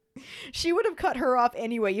 She would have cut her off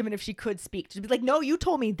anyway, even if she could speak. She'd be like, no, you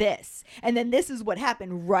told me this. And then this is what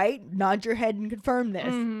happened, right? Nod your head and confirm this.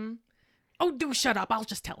 Mm-hmm. Oh, do shut up. I'll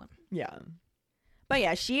just tell him. Yeah. But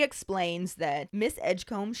yeah, she explains that Miss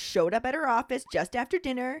Edgecombe showed up at her office just after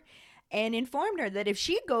dinner and informed her that if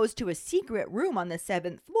she goes to a secret room on the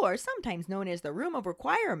 7th floor, sometimes known as the Room of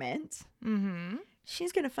Requirement, Mm-hmm.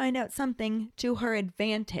 she's going to find out something to her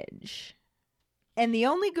advantage. And the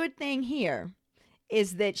only good thing here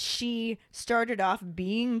is that she started off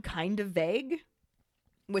being kind of vague,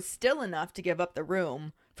 was still enough to give up the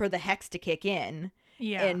room for the hex to kick in,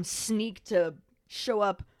 Yeah. and Sneak to show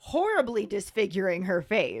up horribly disfiguring her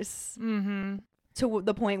face Mm-hmm. to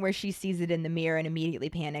the point where she sees it in the mirror and immediately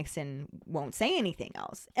panics and won't say anything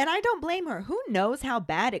else. And I don't blame her. Who knows how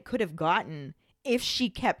bad it could have gotten if she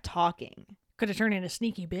kept talking. Could have turned into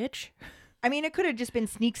sneaky bitch. I mean, it could have just been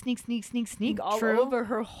sneak, sneak, sneak, sneak, sneak all True. over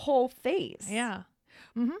her whole face. Yeah.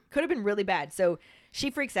 Mm-hmm. Could have been really bad. So she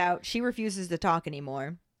freaks out. She refuses to talk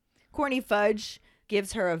anymore. Corny Fudge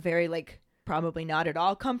gives her a very, probably not at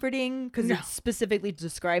all comforting, because No. it specifically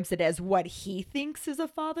describes it as what he thinks is a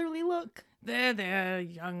fatherly look. There,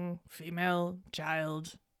 young female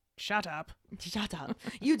child. Shut up. Shut up.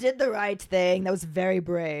 You did the right thing. That was very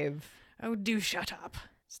brave. Oh, do shut up.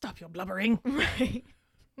 Stop your blubbering. Right.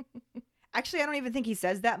 Actually, I don't even think he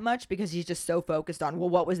says that much because he's just so focused on, well,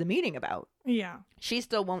 what was the meeting about? Yeah. She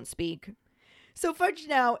still won't speak. So Fudge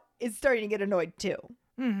now is starting to get annoyed too.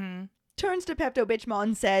 Mm-hmm. Turns to Pepto-Bismol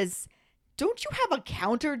and says, don't you have a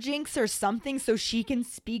counter jinx or something so she can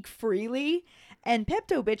speak freely? And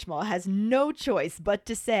Pepto-Bismol has no choice but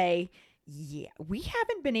to say, yeah, we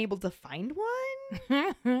haven't been able to find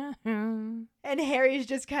one. And Harry's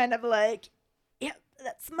just kind of like, yep,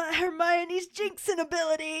 that's my Hermione's jinxing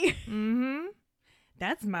ability. Mm-hmm.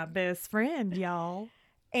 That's my best friend, y'all.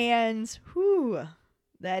 And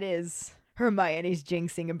that is Hermione's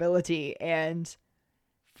jinxing ability and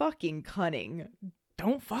fucking cunning.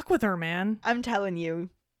 Don't fuck with her, man. I'm telling you,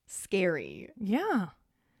 scary. Yeah.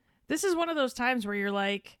 This is one of those times where you're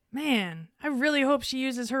like, man, I really hope she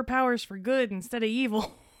uses her powers for good instead of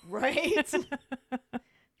evil. Right?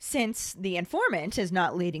 Since the informant is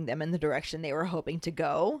not leading them in the direction they were hoping to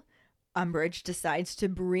go, Umbridge decides to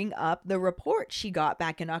bring up the report she got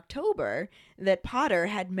back in October that Potter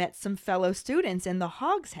had met some fellow students in the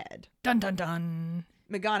Hogshead. Dun dun dun.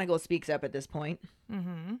 McGonagall speaks up at this point.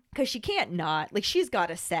 Mm-hmm. Because she can't not. Like, she's got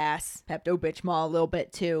to sass Pepto-Bismol a little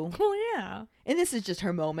bit, too. Well, yeah. And this is just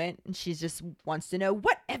her moment. And she just wants to know,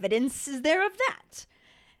 what evidence is there of that?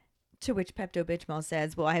 To which Pepto-Bismol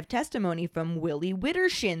says, well, I have testimony from Willie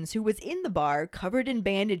Wittershins, who was in the bar, covered in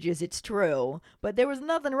bandages, it's true. But there was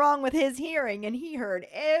nothing wrong with his hearing, and he heard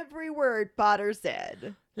every word Potter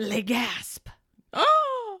said. Le gasp.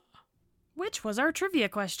 Oh! Which was our trivia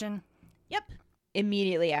question. Yep.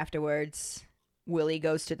 Immediately afterwards, Willie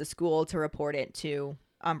goes to the school to report it to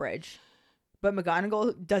Umbridge. But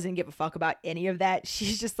McGonagall doesn't give a fuck about any of that.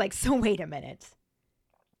 She's just like, so wait a minute.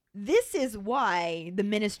 This is why the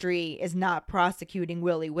Ministry is not prosecuting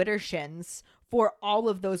Willie Wittershins for all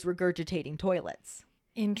of those regurgitating toilets.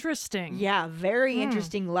 Interesting. Yeah, very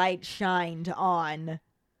interesting light shined on.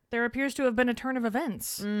 There appears to have been a turn of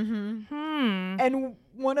events. Mm-hmm. Hmm. And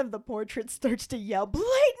one of the portraits starts to yell,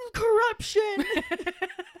 blatant corruption!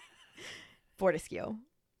 Fortescue.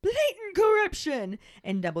 Blatant corruption!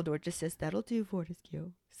 And Dumbledore just says, that'll do,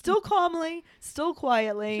 Fortescue. Still calmly, still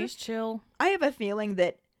quietly. Just chill. I have a feeling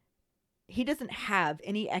that he doesn't have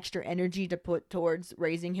any extra energy to put towards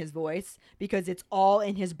raising his voice because it's all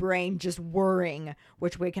in his brain just whirring.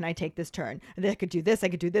 Which way can I take this turn? I could do this, I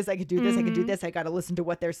could do this, I could do this, I could do this. I got to listen to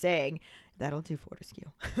what they're saying. That'll do, Fortescue.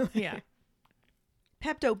 Yeah.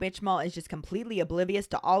 Pepto-Bismol is just completely oblivious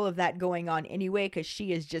to all of that going on anyway because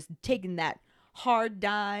she is just taking that hard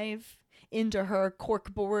dive into her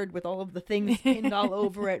corkboard with all of the things pinned all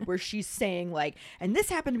over it where she's saying like, and this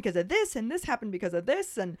happened because of this, and this happened because of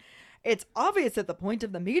this, and it's obvious that the point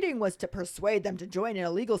of the meeting was to persuade them to join an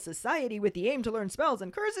illegal society with the aim to learn spells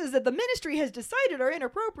and curses that the Ministry has decided are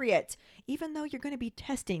inappropriate, even though you're going to be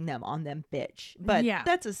testing them on them, bitch. But Yeah.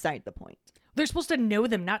 that's aside the point. They're supposed to know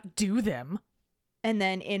them, not do them. And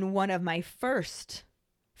then in one of my first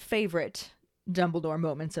favorite Dumbledore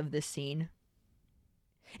moments of this scene,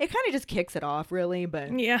 it kind of just kicks it off, really,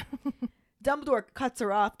 but Yeah. Dumbledore cuts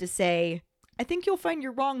her off to say, I think you'll find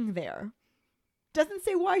you're wrong there. Doesn't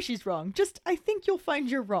say why she's wrong, just, I think you'll find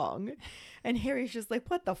you're wrong. And Harry's just like,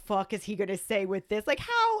 what the fuck is he going to say with this? Like,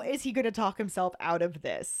 how is he going to talk himself out of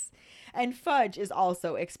this? And Fudge is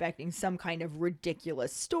also expecting some kind of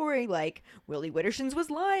ridiculous story like Willie Wittershins was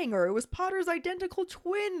lying, or it was Potter's identical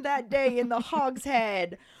twin that day in the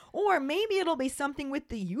Hogshead. Or maybe it'll be something with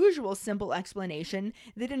the usual simple explanation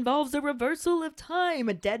that involves a reversal of time,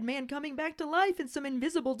 a dead man coming back to life, and some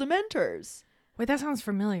invisible dementors. Wait, that sounds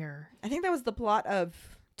familiar. I think that was the plot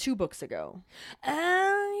of 2 books ago.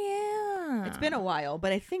 Oh, yeah. It's been a while,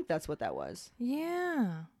 but I think that's what that was.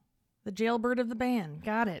 Yeah. The jailbird of the band.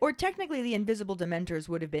 Got it. Or technically the invisible dementors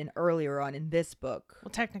would have been earlier on in this book. Well,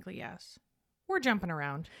 technically, yes. We're jumping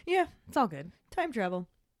around. Yeah, It's all good. time travel.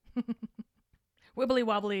 Wibbly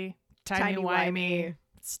wobbly, timey-wimey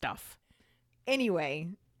stuff. Anyway,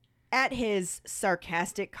 at his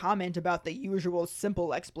sarcastic comment about the usual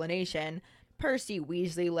simple explanation, Percy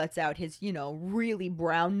Weasley lets out his, really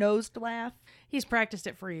brown-nosed laugh. He's practiced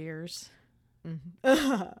it for years.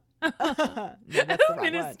 No, that's the wrong one.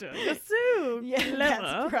 Minister, you're so Yeah, clever.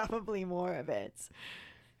 that's probably more of it.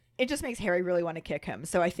 It just makes Harry really want to kick him,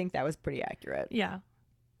 so I think that was pretty accurate. Yeah.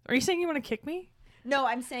 Are you saying you want to kick me? No,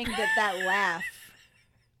 I'm saying that laugh,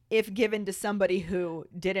 if given to somebody who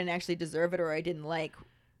didn't actually deserve it or I didn't like,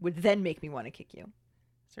 would then make me want to kick you.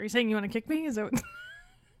 So are you saying you want to kick me? Is that what...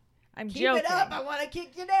 I'm Keep joking. it up, I want to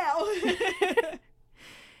kick you now.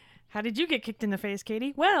 How did you get kicked in the face,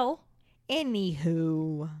 Katie? Well,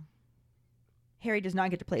 Anywho, Harry does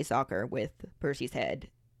not get to play soccer with Percy's head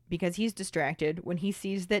because he's distracted when he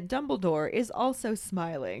sees that Dumbledore is also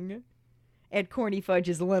smiling. at Corny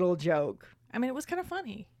Fudge's little joke. I mean, it was kind of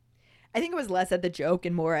funny. I think it was less at the joke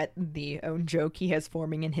and more at the own joke he has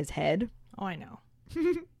forming in his head. Oh, I know.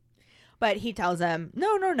 But he tells them,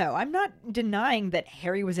 no, I'm not denying that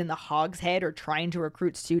Harry was in the Hog's Head or trying to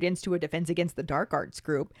recruit students to a Defense Against the Dark Arts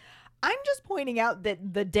group. I'm just pointing out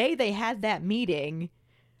that the day they had that meeting,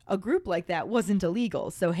 a group like that wasn't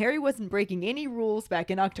illegal. So Harry wasn't breaking any rules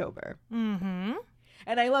back in October. Mm-hmm.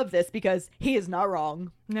 And I love this because he is not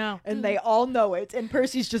wrong. No. And they all know it. And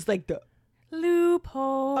Percy's just like, the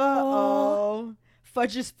loophole. uh-oh.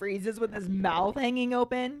 Fudge just freezes with his mouth hanging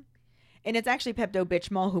open. And it's actually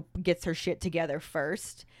Pepto-Bismol who gets her shit together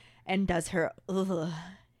first and does her, ugh.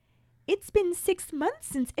 It's been 6 months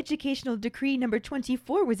since Educational Decree number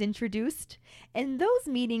 24 was introduced, and those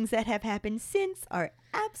meetings that have happened since are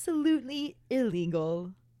absolutely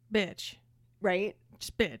illegal. Bitch. Right?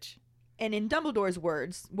 Just bitch. And in Dumbledore's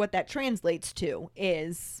words, what that translates to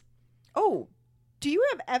is, oh, do you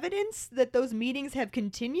have evidence that those meetings have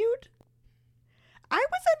continued? I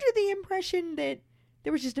was under the impression that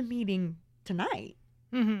there was just a meeting tonight.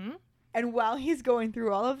 Mm-hmm. And while he's going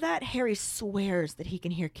through all of that, Harry swears that he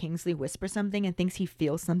can hear Kingsley whisper something and thinks he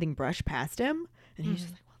feels something brush past him. And he's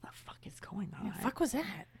just like, what the fuck is going on? What the fuck was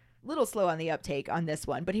that? Little slow on the uptake on this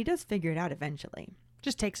one, but he does figure it out eventually.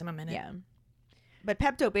 Just takes him a minute. Yeah. But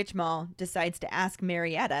Pepto-Bismol decides to ask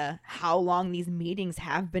Marietta how long these meetings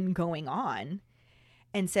have been going on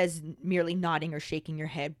and says merely nodding or shaking your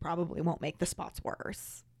head probably won't make the spots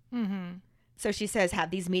worse. Mm-hmm. So she says,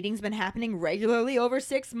 have these meetings been happening regularly over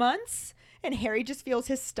 6 months? And Harry just feels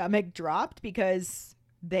his stomach dropped because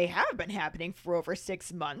they have been happening for over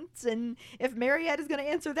 6 months. And if Marietta is going to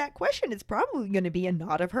answer that question, it's probably going to be a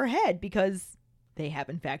nod of her head because they have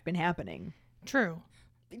in fact been happening. True.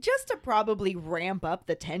 Just to probably ramp up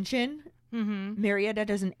the tension, Marietta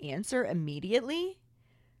doesn't answer immediately.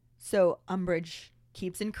 So Umbridge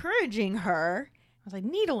keeps encouraging her. I was like,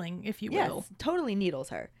 needling, if you will. Yes, totally needles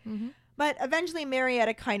her. Mm-hmm. But eventually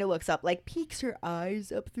Marietta kind of looks up, like peeks her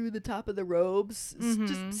eyes up through the top of the robes,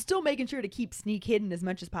 just still making sure to keep sneak hidden as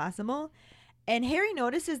much as possible. And Harry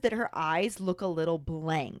notices that her eyes look a little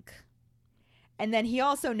blank. And then he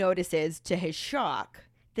also notices, to his shock,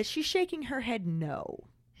 that she's shaking her head no.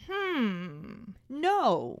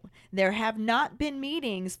 No, there have not been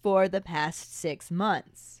meetings for the past 6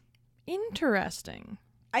 months. Interesting.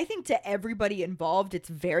 I think to everybody involved, it's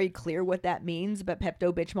very clear what that means, but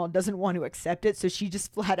Pepto-Bismol doesn't want to accept it, so she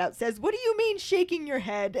just flat out says, what do you mean shaking your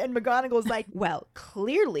head? And McGonagall's like, well,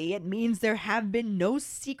 clearly it means there have been no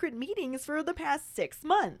secret meetings for the past 6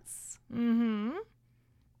 months. Mm-hmm.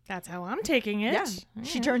 That's how I'm taking it. Yeah.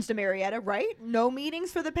 She turns to Marietta, right? No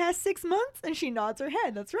meetings for the past 6 months? And she nods her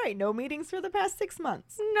head. That's right. No meetings for the past 6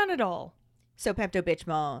 months. None at all. So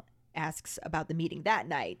Pepto-Bismol asks about the meeting that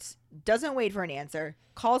night, doesn't wait for an answer,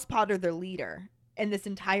 calls Potter the leader. And this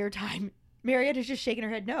entire time, Marietta's just shaking her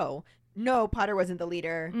head no. No, Potter wasn't the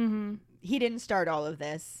leader. Mm-hmm. He didn't start all of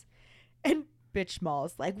this. And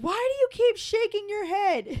Bitchmall's like, why do you keep shaking your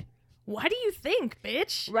head? Why do you think,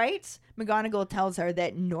 bitch? Right? McGonagall tells her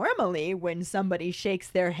that normally when somebody shakes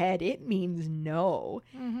their head, it means no.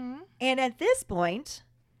 Mm-hmm. And at this point,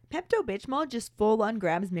 Pepto-Bismol just full-on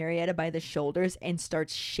grabs Marietta by the shoulders and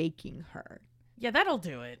starts shaking her. Yeah, that'll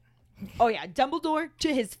do it. Oh yeah, Dumbledore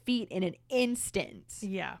to his feet in an instant.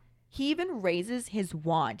 Yeah. He even raises his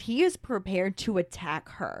wand. He is prepared to attack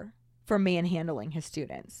her for manhandling his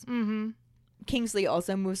students. Mm-hmm. Kingsley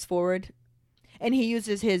also moves forward, and he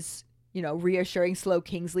uses his, reassuring slow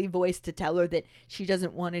Kingsley voice to tell her that she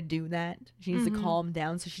doesn't want to do that. She needs to calm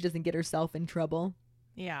down so she doesn't get herself in trouble.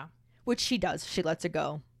 Yeah. Which she does. She lets her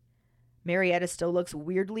go. Marietta still looks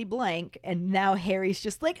weirdly blank, and now Harry's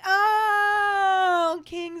just like, oh,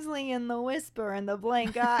 Kingsley and the whisper and the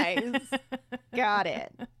blank eyes. Got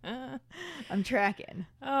it. I'm tracking.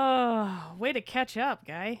 Oh, way to catch up,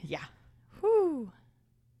 guy. Yeah. Whew.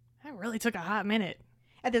 That really took a hot minute.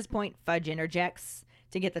 At this point, Fudge interjects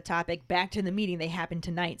to get the topic back to the meeting they happened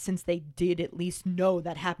tonight. Since they did at least know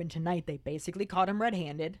that happened tonight, they basically caught him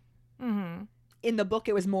red-handed. Mm-hmm. In the book,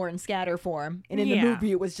 it was more in scatter form, and in the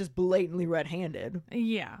movie, it was just blatantly red-handed.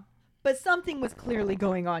 Yeah. But something was clearly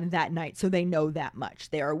going on that night, so they know that much.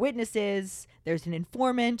 There are witnesses, there's an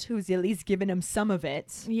informant who's at least given them some of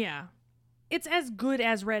it. Yeah. It's as good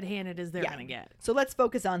as red-handed as they're going to get. So let's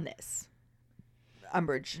focus on this.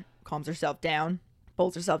 Umbridge calms herself down,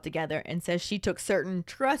 pulls herself together, and says she took certain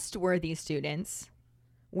trustworthy students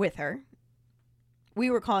with her. We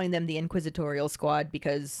were calling them the Inquisitorial Squad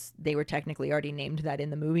because they were technically already named that in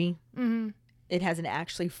the movie. Mm-hmm. It hasn't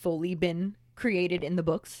actually fully been created in the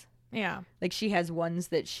books. Yeah. Like, she has ones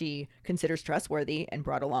that she considers trustworthy and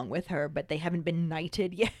brought along with her, but they haven't been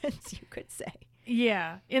knighted yet, you could say.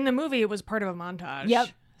 Yeah. In the movie, it was part of a montage. Yep.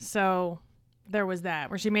 So there was that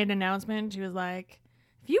where she made an announcement. She was like,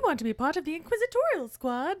 if you want to be part of the Inquisitorial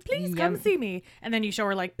Squad, please come see me. And then you show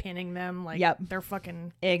her like pinning them like they're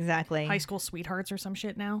fucking Exactly. high school sweethearts or some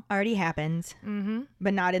shit now. Already happened,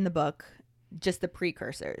 but not in the book, just the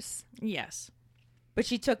precursors. Yes. But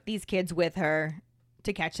she took these kids with her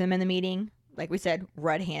to catch them in the meeting. Like we said,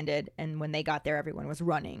 red-handed, and when they got there, everyone was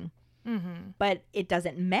running. But it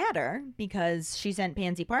doesn't matter because she sent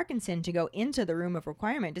Pansy Parkinson to go into the room of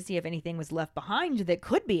requirement to see if anything was left behind that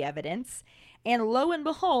could be evidence. And lo and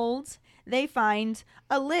behold, they find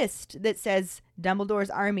a list that says Dumbledore's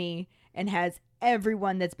army and has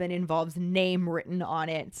everyone that's been involved's name written on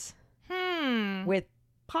it. With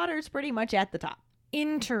Potter's pretty much at the top.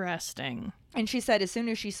 Interesting. And she said as soon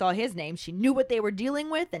as she saw his name, she knew what they were dealing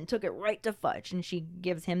with and took it right to Fudge. And she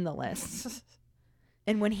gives him the list.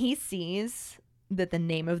 And when he sees that the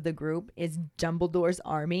name of the group is Dumbledore's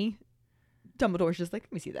army, Dumbledore's just like,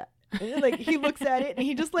 let me see that. And, like, he looks at it and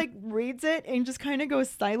he just like reads it and just kind of goes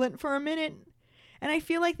silent for a minute. And I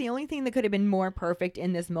feel like the only thing that could have been more perfect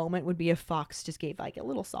in this moment would be if Fox just gave like a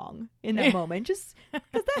little song in that moment, just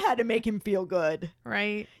because that had to make him feel good.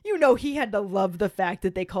 Right. You know, he had to love the fact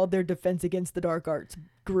that they called their Defense Against the Dark Arts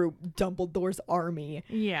group Dumbledore's Army.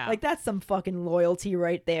 Yeah. Like, that's some fucking loyalty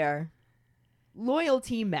right there.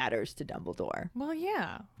 Loyalty matters to Dumbledore. Well,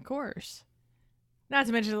 yeah, of course. Not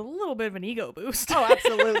to mention a little bit of an ego boost. Oh,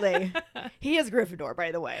 absolutely. He is Gryffindor,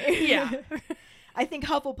 by the way. Yeah. I think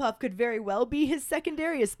Hufflepuff could very well be his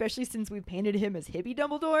secondary, especially since we painted him as hippie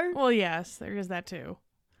Dumbledore. Well, yes, there is that too.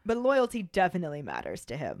 But loyalty definitely matters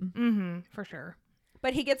to him. Mm-hmm, for sure.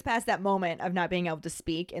 But he gets past that moment of not being able to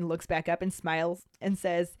speak and looks back up and smiles and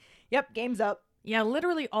says, yep, game's up. Yeah,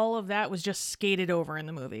 literally all of that was just skated over in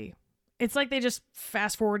the movie. It's like they just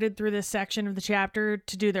fast forwarded through this section of the chapter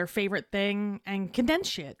to do their favorite thing and condense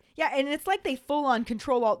shit. Yeah, and it's like they full on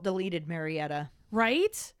Control-Alt-Deleted Marietta.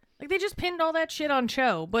 Right? Like they just pinned all that shit on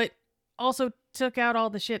Cho, but also took out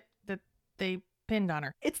all the shit that they pinned on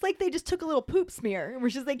her. It's like they just took a little poop smear and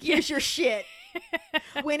was just like, here's your shit.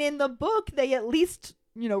 When in the book, they at least,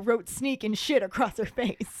 you know, wrote sneak and shit across her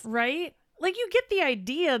face. Right? Like you get the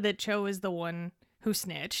idea that Cho is the one who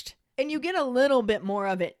snitched. And you get a little bit more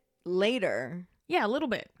of it later. Yeah, a little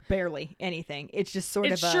bit. Barely anything. It's just sort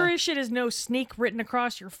it of sure as shit is no sneak written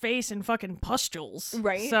across your face and fucking pustules.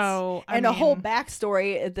 Right. So, a whole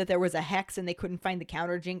backstory that there was a hex and they couldn't find the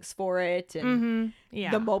counter jinx for it. And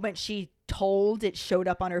yeah. the moment she told, it showed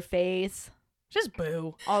up on her face. Just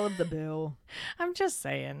boo. All of the boo. I'm just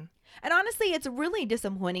saying. And honestly, it's really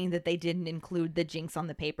disappointing that they didn't include the jinx on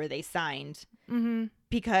the paper they signed.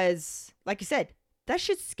 Because, like you said, that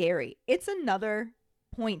shit's scary. It's another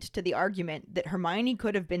point to the argument that Hermione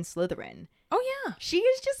could have been Slytherin. Oh, yeah. She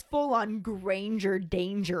is just full on Granger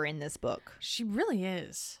danger in this book. She really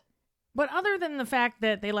is. But other than the fact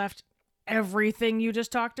that they left everything you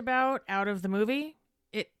just talked about out of the movie,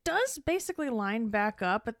 it does basically line back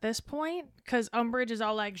up at this point because Umbridge is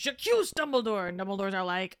all like, "J'accuse Dumbledore," and Dumbledore's all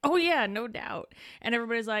like, "Oh yeah, no doubt," and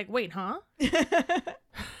everybody's like, "Wait, huh?"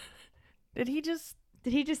 Did he just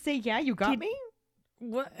say, "Yeah, you got me"?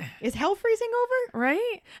 What? Is hell freezing over?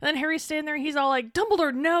 Right? And then Harry's standing there, he's all like,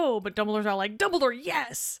 "Dumbledore, no," but Dumbledore's all like, "Dumbledore,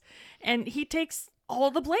 yes," and he takes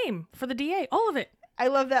all the blame for the DA, all of it. I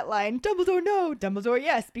love that line. Dumbledore, no. Dumbledore,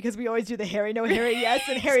 yes. Because we always do the Harry, no, Harry, yes.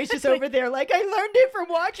 And Harry's just over there like, I learned it from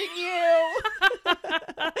watching you.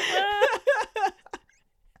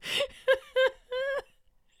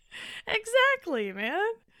 Exactly, man.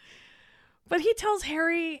 But he tells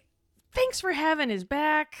Harry, thanks for having his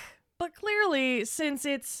back. But clearly, since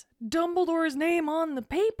it's Dumbledore's name on the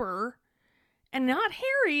paper and not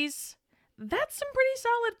Harry's, that's some pretty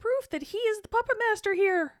solid proof that he is the puppet master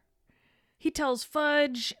here. He tells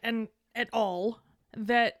Fudge and et al.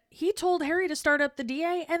 That he told Harry to start up the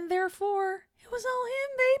DA, and therefore, it was all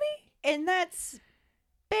him, baby. And that's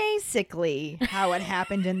basically how it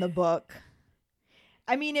happened in the book.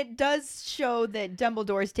 I mean, it does show that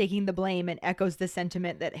Dumbledore is taking the blame and echoes the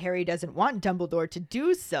sentiment that Harry doesn't want Dumbledore to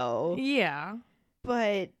do so. Yeah.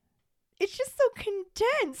 But it's just so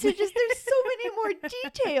condensed. There's so many more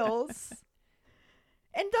details.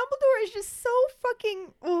 And Dumbledore is just so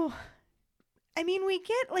fucking... Oh. I mean, we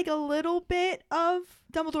get like a little bit of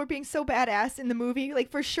Dumbledore being so badass in the movie. Like,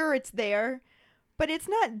 for sure it's there. But it's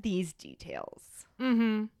not these details.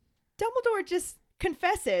 Mm-hmm. Dumbledore just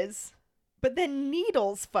confesses, but then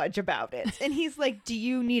needles Fudge about it. And he's like, do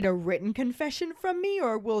you need a written confession from me,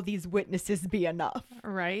 or will these witnesses be enough?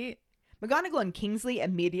 Right. McGonagall and Kingsley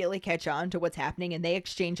immediately catch on to what's happening, and they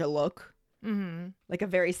exchange a look. Mm-hmm. Like a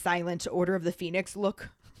very silent Order of the Phoenix look.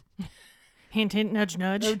 Hint, hint, nudge,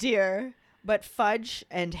 nudge. Oh, dear. But Fudge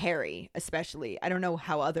and Harry, especially, I don't know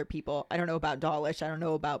how other people, I don't know about Dawlish, I don't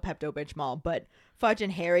know about Pepto-Bismol, but Fudge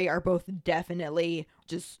and Harry are both definitely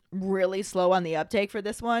just really slow on the uptake for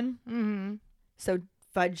this one. Mm-hmm. So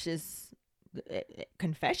Fudge is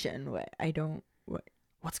confession.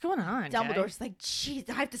 What's going on, Jay? Dumbledore's like, jeez,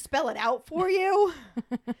 I have to spell it out for you.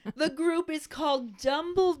 The group is called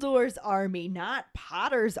Dumbledore's Army, not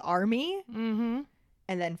Potter's Army. Mm-hmm.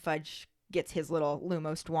 And then Fudge gets his little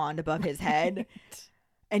Lumos wand above his head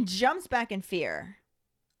and jumps back in fear.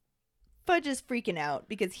 Fudge is freaking out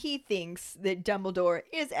because he thinks that Dumbledore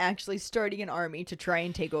is actually starting an army to try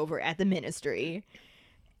and take over at the Ministry.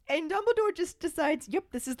 And Dumbledore just decides, yep,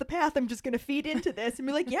 this is the path. I'm just going to feed into this and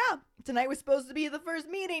be like, yeah, tonight was supposed to be the first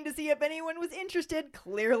meeting to see if anyone was interested.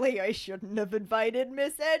 Clearly, I shouldn't have invited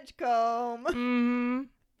Miss Edgecombe.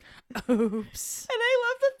 Mm-hmm. Oops. And I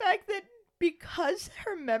love the fact that because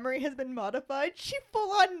her memory has been modified, she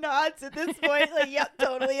full on nods at this point. Like, yep,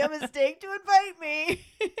 totally a mistake to invite me.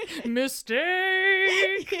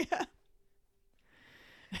 Mistake! Yeah.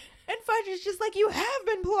 And Fudge is just like, you have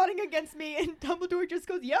been plotting against me. And Dumbledore just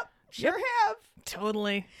goes, yep, sure have.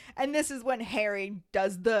 Totally. And this is when Harry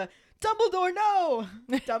does the Dumbledore no,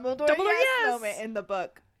 Dumbledore yes moment in the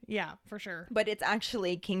book. Yeah, for sure. But it's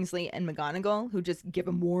actually Kingsley and McGonagall who just give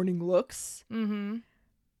him warning looks. Mm-hmm.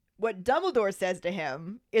 What Dumbledore says to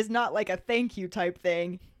him is not like a thank you type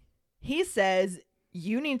thing. He says,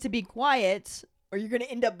 you need to be quiet or you're going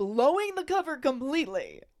to end up blowing the cover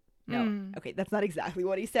completely. No, okay, that's not exactly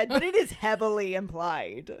what he said, but it is heavily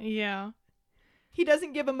implied. Yeah. He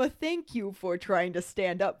doesn't give him a thank you for trying to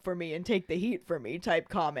stand up for me and take the heat for me type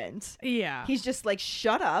comment. Yeah. He's just like,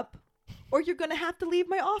 shut up or you're going to have to leave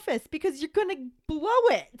my office because you're going to blow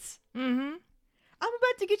it. Mm-hmm. I'm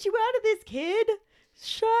about to get you out of this, kid.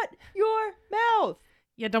 Shut your mouth.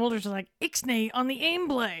 Yeah, Dumbledore's just like, Ixnay on the aim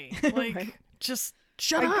blade. Like, Right. just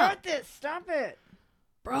shut up. I got this. Stop it.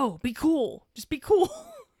 Bro, be cool. Just be cool.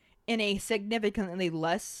 In a significantly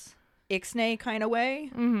less Ixnay kind of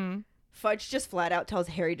way, Mm-hmm. Fudge just flat out tells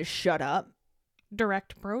Harry to shut up.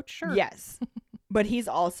 Direct approach, sure. Yes. But he's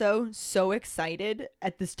also so excited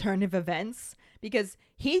at this turn of events because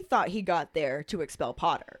he thought he got there to expel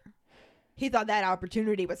Potter. He thought that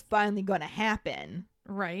opportunity was finally going to happen.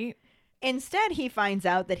 Right. Instead, he finds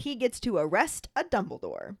out that he gets to arrest a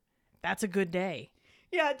Dumbledore. That's a good day.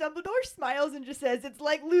 Yeah, Dumbledore smiles and just says, it's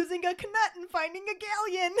like losing a Knut and finding a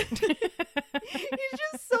galleon. He's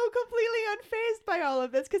just so completely unfazed by all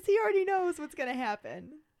of this because he already knows what's going to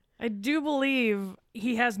happen. I do believe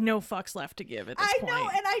he has no fucks left to give at this point. I know,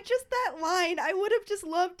 and that line, I would have just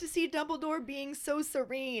loved to see Dumbledore being so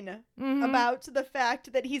serene about the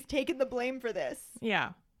fact that he's taken the blame for this.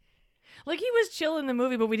 Yeah. Like, he was chill in the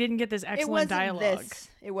movie, but we didn't get this excellent dialogue.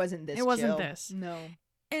 It wasn't this. It wasn't chill. this. No.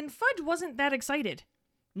 And Fudge wasn't that excited.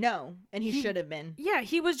 No, and he should have been. Yeah,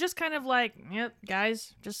 he was just kind of like, yep,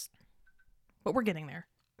 guys, but we're getting there.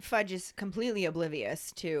 Fudge is completely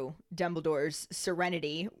oblivious to Dumbledore's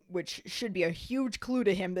serenity, which should be a huge clue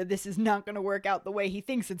to him that this is not going to work out the way he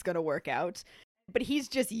thinks it's going to work out. But he's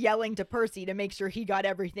just yelling to Percy to make sure he got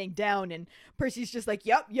everything down, and Percy's just like,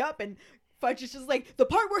 yup, and Fudge is just like, the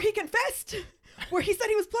part where he confessed, where he said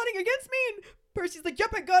he was plotting against me, and Percy's like,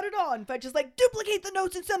 yup, I got it on. Fudge is like, duplicate the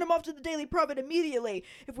notes and send them off to the Daily Prophet immediately.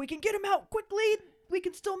 If we can get him out quickly, we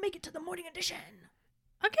can still make it to the morning edition.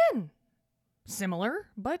 Again, similar,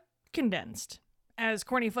 but condensed. As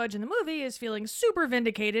Corny Fudge in the movie is feeling super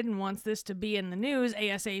vindicated and wants this to be in the news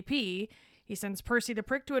ASAP, he sends Percy the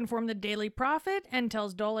Prick to inform the Daily Prophet and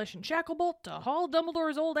tells Dawlish and Shacklebolt to haul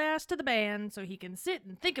Dumbledore's old ass to the band so he can sit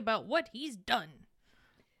and think about what he's done.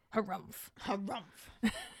 Harumph.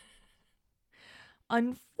 Harumph.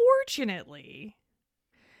 Unfortunately,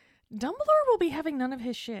 Dumbledore will be having none of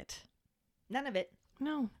his shit. None of it.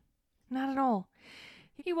 No, not at all.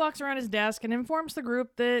 He walks around his desk and informs the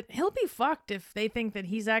group that he'll be fucked if they think that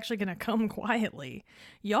he's actually going to come quietly.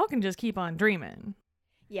 Y'all can just keep on dreaming.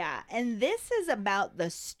 Yeah, and this is about the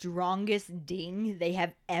strongest ding they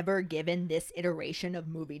have ever given this iteration of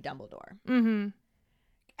movie Dumbledore. Mm-hmm.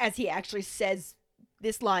 As he actually says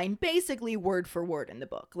this line basically word for word in the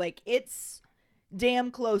book. Like, it's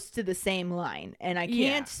damn close to the same line. And I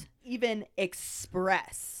can't even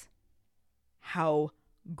express how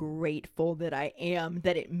grateful that I am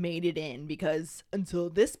that it made it in, because until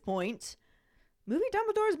this point, movie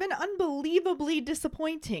Dumbledore has been unbelievably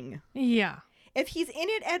disappointing. Yeah. If he's in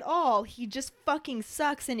it at all, he just fucking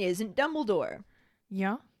sucks and isn't Dumbledore.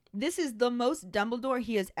 Yeah. This is the most Dumbledore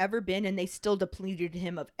he has ever been, and they still depleted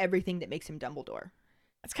him of everything that makes him Dumbledore.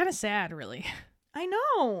 It's kind of sad, really. I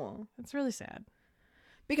know. It's really sad.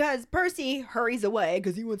 Because Percy hurries away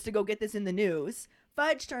because he wants to go get this in the news.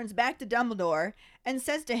 Fudge turns back to Dumbledore and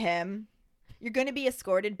says to him, "You're going to be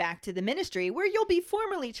escorted back to the Ministry where you'll be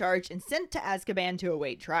formally charged and sent to Azkaban to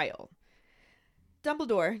await trial."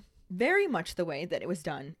 Dumbledore, very much the way that it was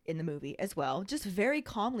done in the movie as well, just very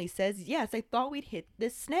calmly says, "Yes, I thought we'd hit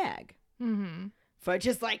this snag." Mm-hmm. Fudge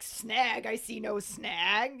is like, "Snag? I see no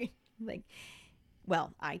snag." Like,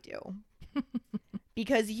 well, I do.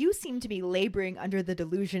 Because you seem to be laboring under the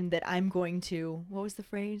delusion that I'm going to, what was the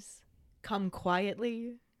phrase? Come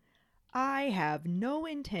quietly. I have no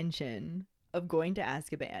intention of going to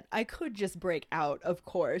Azkaban. I could just break out, of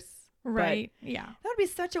course. Right. Yeah. That would be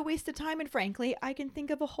such a waste of time, and frankly, I can think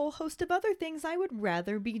of a whole host of other things I would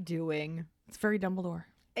rather be doing. It's very Dumbledore.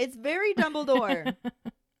 It's very Dumbledore.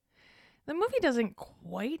 The movie doesn't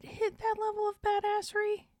quite hit that level of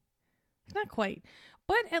badassery. Not quite.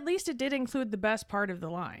 But at least it did include the best part of the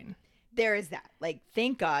line. There is that. Like,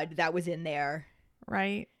 thank God that was in there.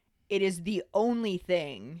 Right? It is the only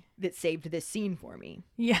thing that saved this scene for me.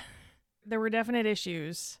 Yeah. There were definite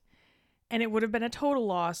issues. And it would have been a total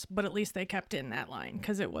loss, but at least they kept in that line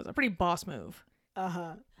because it was a pretty boss move.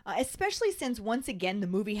 Especially since, once again, the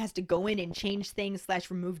movie has to go in and change things /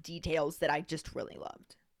 remove details that I just really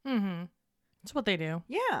loved. Mm-hmm. That's what they do.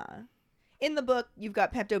 Yeah. In the book, you've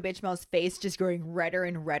got Pepto-Bismol's face just growing redder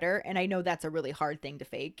and redder, and I know that's a really hard thing to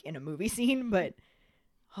fake in a movie scene, but...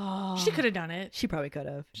 Oh, She could have done it. She probably could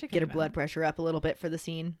have. She could Get her have blood done it. pressure up a little bit for the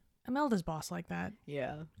scene. Imelda's boss like that.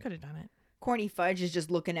 Yeah. Could have done it. Corny Fudge is just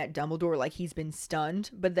looking at Dumbledore like he's been stunned,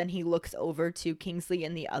 but then he looks over to Kingsley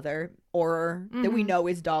and the other Auror that we know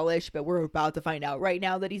is Dawlish, but we're about to find out right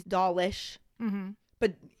now that he's Dawlish. Mm-hmm.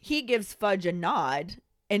 But he gives Fudge a nod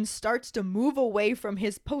and starts to move away from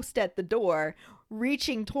his post at the door,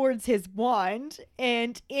 reaching towards his wand,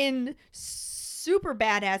 and in super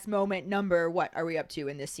badass moment number, what are we up to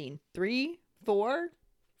in this scene? 3, 4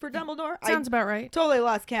 for Dumbledore? Sounds about right. Totally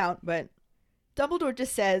lost count, but Dumbledore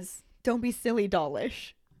just says, "Don't be silly,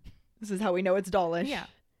 Dawlish." This is how we know it's Dawlish. Yeah.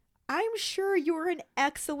 "I'm sure you're an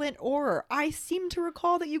excellent Auror. I seem to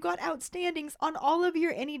recall that you got outstandings on all of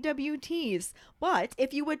your NEWTs. But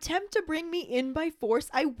if you attempt to bring me in by force,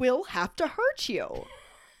 I will have to hurt you."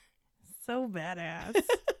 So badass.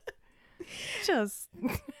 Just,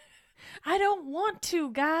 I don't want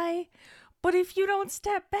to, guy. But if you don't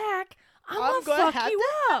step back, I'm gonna fuck you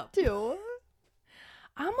up.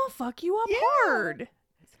 I'm gonna fuck you up hard.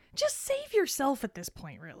 Just save yourself at this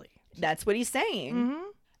point, really. That's what he's saying. Mm-hmm.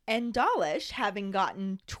 And Dawlish, having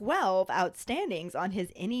gotten 12 outstandings on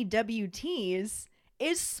his NEWTs,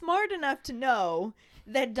 is smart enough to know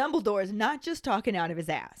that Dumbledore is not just talking out of his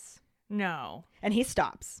ass. No. And he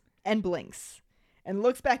stops and blinks and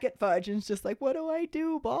looks back at Fudge and is just like, "What do I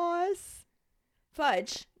do, boss?"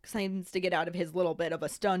 Fudge claims to get out of his little bit of a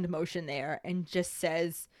stunned motion there and just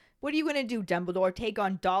says, "What are you going to do, Dumbledore? Take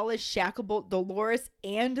on Dawlish, Shacklebolt, Dolores,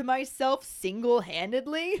 and myself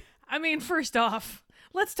single-handedly?" I mean, first off,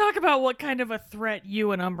 let's talk about what kind of a threat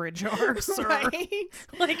you and Umbridge are, sir. Right?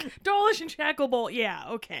 Like, Dawlish and Shacklebolt, yeah,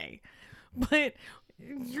 okay. But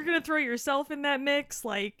you're going to throw yourself in that mix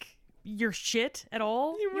like you're shit at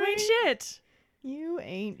all? You're You ain't right. shit. You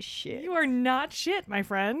ain't shit. You are not shit, my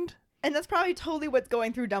friend. And that's probably totally what's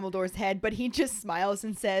going through Dumbledore's head, but he just smiles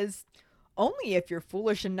and says, "Only if you're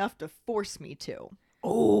foolish enough to force me to."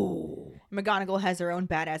 Oh. McGonagall has her own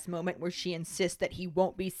badass moment where she insists that he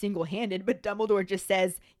won't be single-handed, but Dumbledore just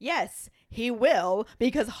says, "Yes, he will,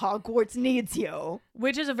 because Hogwarts needs you."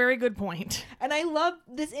 Which is a very good point. And I love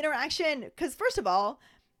this interaction, because first of all,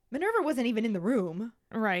 Minerva wasn't even in the room,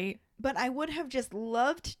 Right. but I would have just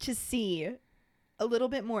loved to see a little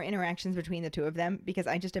bit more interactions between the two of them, because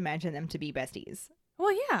I just imagine them to be besties.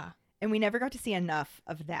 Well, yeah. And we never got to see enough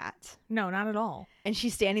of that. No, not at all. And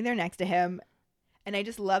she's standing there next to him. And I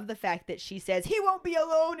just love the fact that she says, "He won't be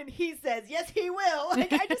alone." And he says, "Yes, he will."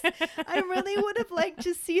 Like, I really would have liked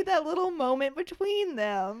to see that little moment between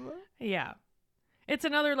them. Yeah. It's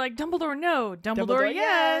another like, Dumbledore, no. Dumbledore,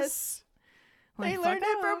 yes. They Like, learned fuck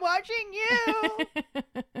it from off. watching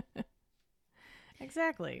you.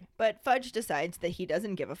 Exactly. But Fudge decides that he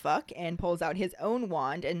doesn't give a fuck and pulls out his own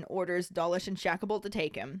wand and orders Dawlish and Shacklebolt to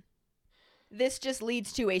take him. This just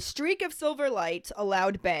leads to a streak of silver light, a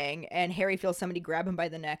loud bang, and Harry feels somebody grab him by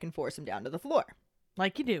the neck and force him down to the floor.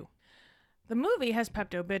 Like you do. The movie has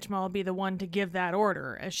Pepto-Bismol be the one to give that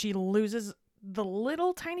order as she loses the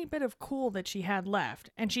little tiny bit of cool that she had left,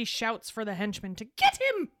 and she shouts for the henchman to get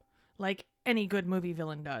him, like any good movie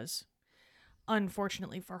villain does.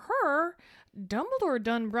 Unfortunately for her, Dumbledore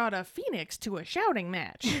done brought a phoenix to a shouting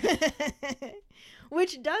match.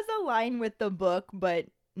 Which does align with the book, but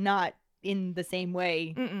not in the same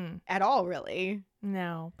way at all, really.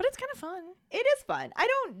 No, but it's kind of fun. It is fun. I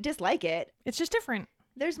don't dislike it. It's just different.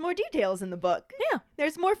 There's more details in the book. Yeah.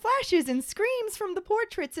 There's more flashes and screams from the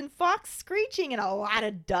portraits and Fox screeching and a lot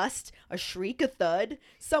of dust, a shriek, a thud,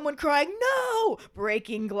 someone crying, no,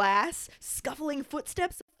 breaking glass, scuffling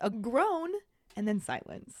footsteps, a groan, and then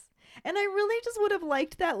silence. And I really just would have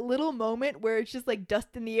liked that little moment where it's just like dust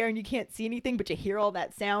in the air and you can't see anything, but you hear all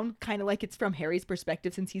that sound, kind of like it's from Harry's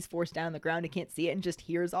perspective since he's forced down on the ground and can't see it and just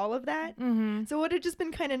hears all of that. Mm-hmm. So it would have just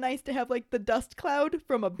been kind of nice to have like the dust cloud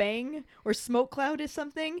from a bang or smoke cloud or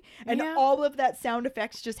something, and Yeah. all of that sound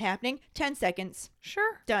effects just happening. 10 seconds.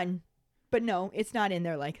 Sure. Done. But no, it's not in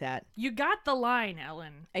there like that. You got the line,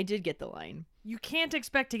 Ellen. I did get the line. You can't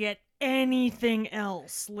expect to get anything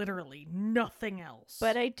else. Literally, nothing else.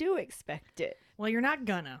 But I do expect it. well, you're not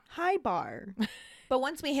gonna. High bar. But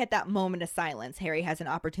once we hit that moment of silence, Harry has an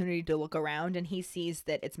opportunity to look around and he sees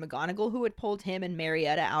that it's McGonagall who had pulled him and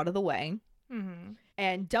Marietta out of the way. Mm-hmm.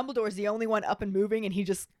 And Dumbledore's the only one up and moving, and he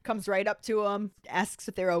just comes right up to them, asks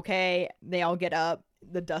if they're okay. They all get up.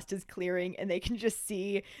 The dust is clearing, and they can just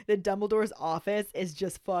see that Dumbledore's office is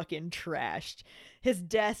just fucking trashed. His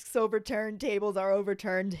desk's overturned, tables are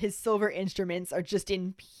overturned, his silver instruments are just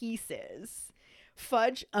in pieces.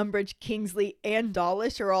 Fudge, Umbridge, Kingsley, and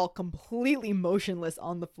Dawlish are all completely motionless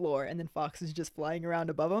on the floor, and then Fox is just flying around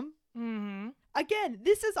above them. Mm-hmm. Again,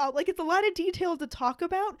 this is all, like, it's a lot of detail to talk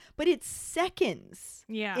about, but it's seconds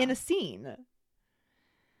Yeah. in a scene.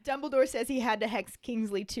 Dumbledore says he had to hex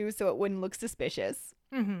Kingsley too so it wouldn't look suspicious,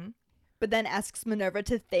 Mm-hmm. but then asks Minerva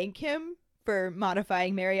to thank him for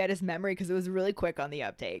modifying Marietta's memory because it was really quick on the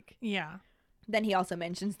uptake. Yeah. Then he also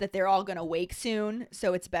mentions that they're all going to wake soon,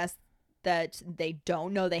 so it's best that they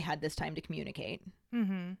don't know they had this time to communicate.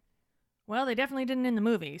 Mm-hmm. Well, they definitely didn't in the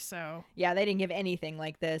movie, so Yeah, they didn't give anything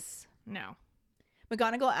like this. no.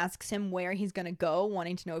 McGonagall asks him where he's going to go,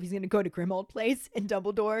 wanting to know if he's going to go to Grimmauld Place, and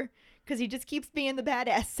Dumbledore, because he just keeps being the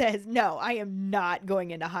badass, says, no, I am not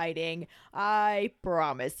going into hiding. I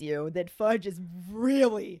promise you that Fudge is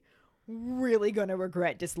really, really going to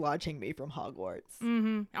regret dislodging me from Hogwarts.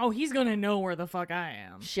 Mm-hmm. Oh, he's gonna know where the fuck I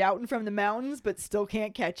am. Shouting from the mountains, but still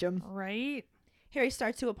can't catch him. Right? Harry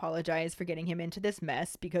starts to apologize for getting him into this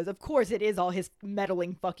mess, because of course it is all his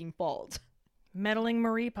meddling fucking fault. Meddling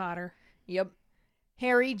Marie Potter. Yep.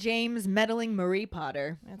 Harry James meddling Marie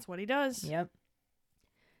Potter. That's what he does. Yep.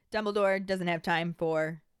 Dumbledore doesn't have time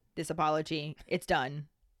for this apology. It's done.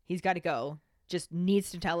 He's got to go. Just needs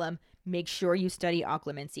to tell him, make sure you study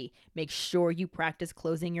occlumency. Make sure you practice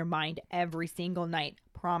closing your mind every single night.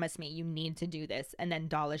 Promise me you need to do this. And then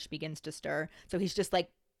Dawlish begins to stir. So he's just like,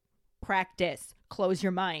 practice, close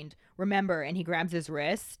your mind, remember. And he grabs his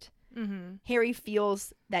wrist. Mm-hmm. Harry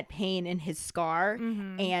feels that pain in his scar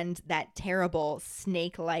and that terrible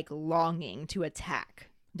snake-like longing to attack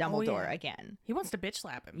Dumbledore again. He wants to bitch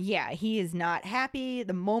slap him. Yeah, he is not happy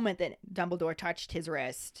the moment that Dumbledore touched his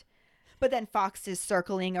wrist. But then Fox is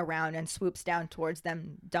circling around and swoops down towards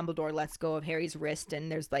them. Dumbledore lets go of Harry's wrist, and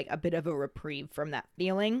there's like a bit of a reprieve from that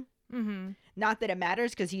feeling. Mm-hmm. Not that it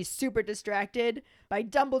matters because he's super distracted by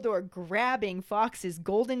Dumbledore grabbing Fox's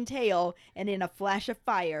golden tail, and in a flash of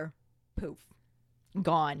fire, poof,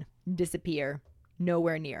 gone, disappear,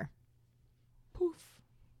 nowhere near. Poof.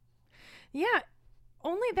 Yeah,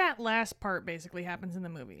 only that last part basically happens in the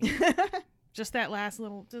movie. Just that last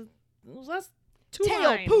little, last two Tail,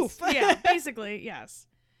 lines. poof. Yeah, basically, yes.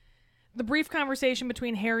 The brief conversation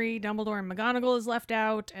between Harry, Dumbledore, and McGonagall is left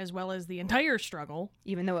out, as well as the entire struggle.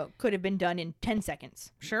 Even though it could have been done in 10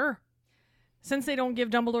 seconds. Sure. Since they don't give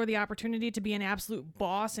Dumbledore the opportunity to be an absolute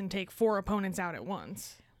boss and take 4 opponents out at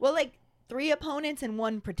once. Well, like 3 opponents and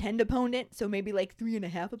 1 pretend opponent, so maybe like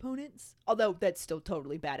 3.5 opponents. Although that's still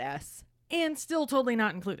totally badass. And still totally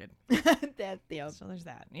not included. That's the So there's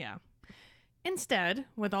that, yeah. Instead,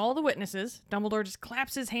 with all the witnesses, Dumbledore just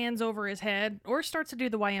claps his hands over his head or starts to do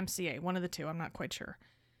the YMCA, one of the two, I'm not quite sure.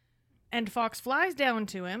 And Fox flies down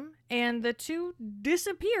to him, and the two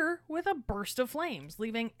disappear with a burst of flames,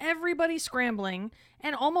 leaving everybody scrambling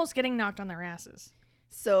and almost getting knocked on their asses.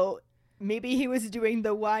 So maybe he was doing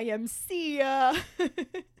the YMCA.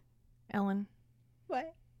 Ellen,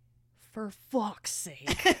 What? for fuck's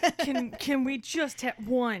sake, can we just have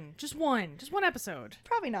one episode?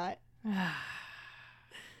 Probably not.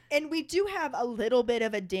 And we do have a little bit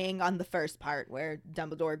of a ding on the first part where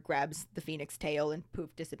Dumbledore grabs the phoenix tail and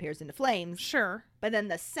poof disappears into flames. Sure. But then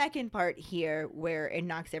the second part here where it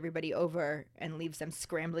knocks everybody over and leaves them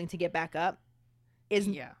scrambling to get back up is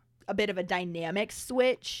Yeah. a bit of a dynamic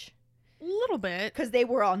switch. A little bit. Because they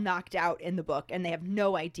were all knocked out in the book and they have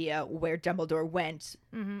no idea where Dumbledore went.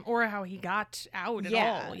 Or how he got out at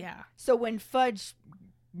all. Yeah. So when Fudge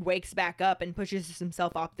wakes back up and pushes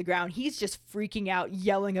himself off the ground, he's just freaking out,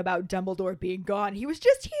 yelling about Dumbledore being gone. He was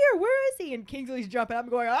just here. Where is he? And Kingsley's jumping up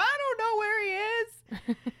going, I don't know where he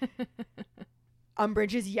is.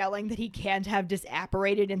 Umbridge is yelling that he can't have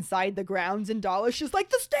disapparated inside the grounds, and Dawlish is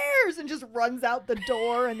like, the stairs, and just runs out the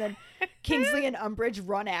door, and then Kingsley and Umbridge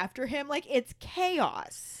run after him. Like, it's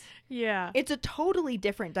chaos. Yeah. It's a totally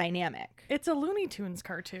different dynamic. It's a Looney Tunes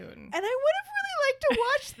cartoon. And I would have really liked to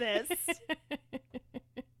watch this.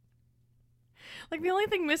 Like, the only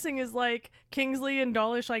thing missing is, like, Kingsley and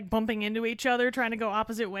Dawlish, like, bumping into each other, trying to go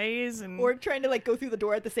opposite ways. And Or trying to, like, go through the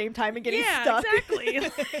door at the same time and getting stuck. Yeah,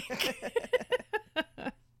 exactly.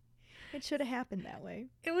 It should have happened that way.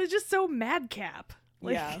 It was just so madcap.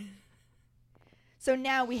 Like, yeah. So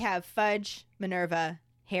now we have Fudge, Minerva,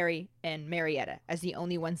 Harry, and Marietta as the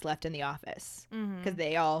only ones left in the office. Because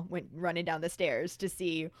they all went running down the stairs to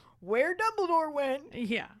see where Dumbledore went.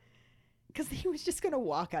 Yeah. Because he was just going to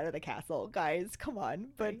walk out of the castle. Guys, come on.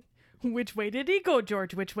 But which way did he go,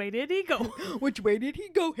 George? Which way did he go? Which way did he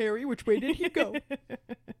go, Harry? Which way did he go?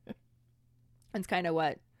 That's kind of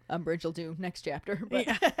what Umbridge will do next chapter. But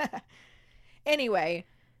Yeah. Anyway,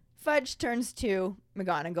 Fudge turns to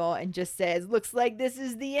McGonagall and just says, looks like this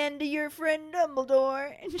is the end of your friend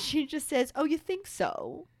Dumbledore. And she just says, oh, you think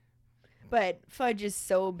so? But Fudge is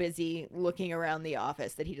so busy looking around the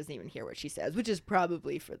office that he doesn't even hear what she says, which is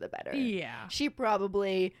probably for the better. Yeah. She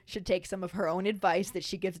probably should take some of her own advice that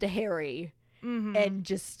she gives to Harry and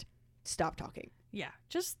just stop talking. Yeah.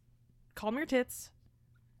 Just calm your tits.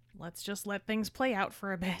 Let's just let things play out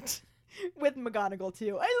for a bit. With McGonagall,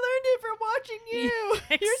 too. I learned it from watching you.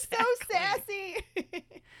 Yeah, You're so sassy.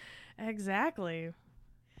 Exactly.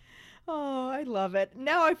 Oh, I love it.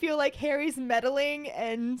 Now I feel like Harry's meddling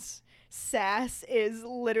and sass is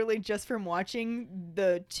literally just from watching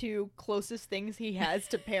the two closest things he has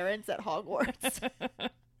to parents at Hogwarts.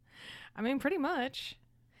 I mean, pretty much.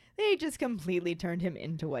 They just completely turned him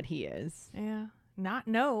into what he is. Yeah. Not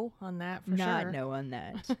no on that, for Not sure. no on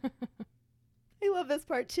that. I love this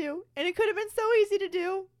part too. And it could have been so easy to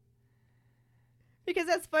do. Because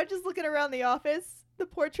as Fudge is looking around the office, the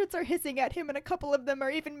portraits are hissing at him and a couple of them are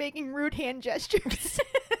even making rude hand gestures.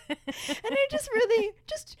 And I just really,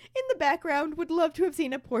 just in the background, would love to have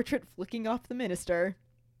seen a portrait flicking off the minister.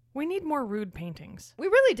 We need more rude paintings. We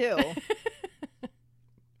really do.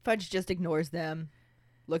 Fudge just ignores them,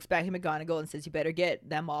 looks back at McGonagall and says, you better get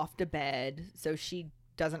them off to bed. So she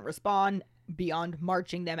doesn't respond beyond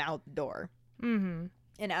marching them out the door. Mm-hmm.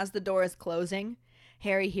 And as the door is closing,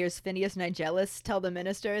 Harry hears Phineas Nigellus tell the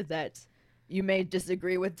minister that you may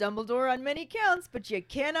disagree with Dumbledore on many counts, but you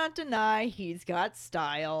cannot deny he's got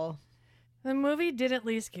style. The movie did at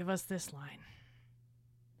least give us this line.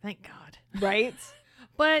 Thank God. Right?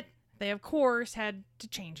 But they, of course, had to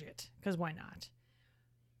change it, because why not?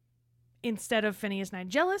 Instead of Phineas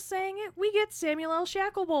Nigellus saying it, we get Samuel L.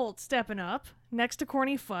 Shacklebolt stepping up next to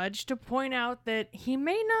Corny Fudge to point out that he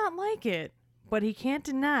may not like it, but he can't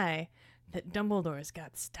deny that Dumbledore's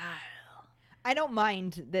got style. I don't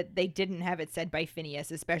mind that they didn't have it said by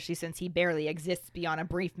Phineas, especially since he barely exists beyond a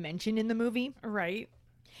brief mention in the movie. Right.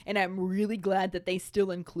 And I'm really glad that they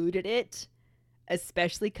still included it,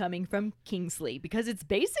 especially coming from Kingsley, because it's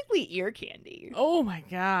basically ear candy. Oh my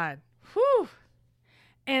God. Whew.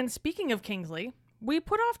 And speaking of Kingsley, we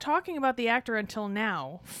put off talking about the actor until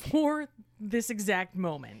now for this exact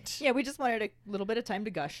moment. Yeah, we just wanted a little bit of time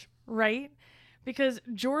to gush. Right? Because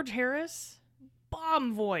George Harris,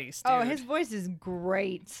 bomb voice, dude. Oh, his voice is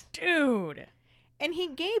great. Dude. And he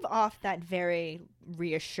gave off that very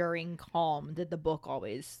reassuring calm that the book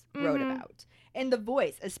always wrote about. And the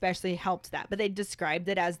voice especially helped that. But they described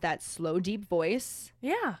it as that slow, deep voice.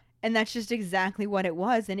 Yeah. And that's just exactly what it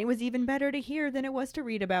was. And it was even better to hear than it was to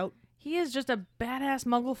read about. He is just a badass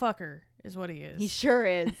muggle fucker, is what he is. He sure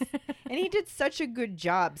is. And he did such a good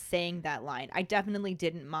job saying that line. I definitely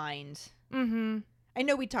didn't mind. Mm-hmm. I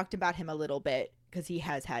know we talked about him a little bit because he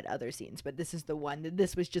has had other scenes, but this is the one that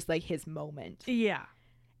this was just like his moment. Yeah.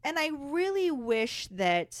 And I really wish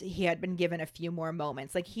that he had been given a few more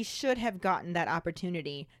moments. Like, he should have gotten that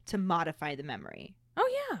opportunity to modify the memory. Oh,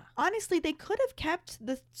 yeah. Honestly, they could have kept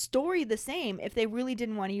the story the same. If they really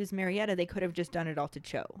didn't want to use Marietta, they could have just done it all to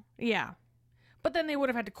Cho. Yeah. But then they would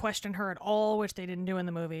have had to question her at all, which they didn't do in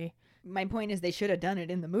the movie. My point is they should have done it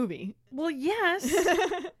in the movie. Well, yes.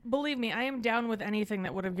 Believe me, I am down with anything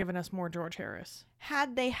that would have given us more George Harris.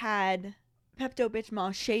 Had they had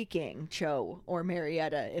Pepto-Bismol shaking Cho or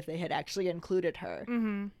Marietta, if they had actually included her,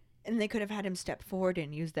 And they could have had him step forward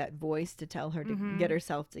and use that voice to tell her to get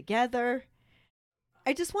herself together.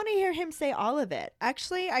 I just want to hear him say all of it.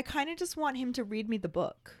 Actually, I kind of just want him to read me the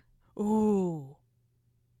book. Ooh.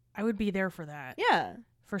 I would be there for that. Yeah.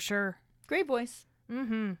 For sure. Great voice.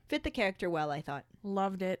 Mm-hmm. Fit the character well, I thought.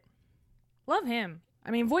 Loved it. Love him.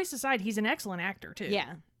 I mean, voice aside, he's an excellent actor, too.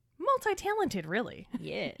 Yeah. Multi-talented, really.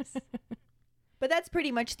 Yes. But that's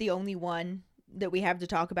pretty much the only one that we have to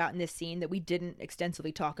talk about in this scene that we didn't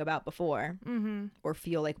extensively talk about before. Mm-hmm. Or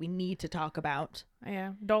feel like we need to talk about.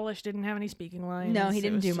 Yeah. Dolish didn't have any speaking lines. No, he It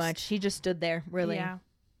didn't was do just- much. He just stood there, really. Yeah.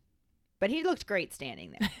 But he looked great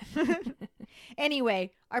standing there.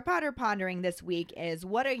 Anyway, our Potter Pondering this week is,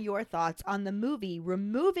 what are your thoughts on the movie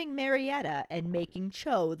removing Marietta and making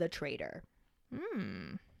Cho the traitor?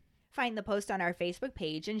 Find the post on our Facebook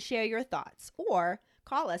page and share your thoughts, or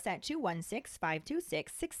call us at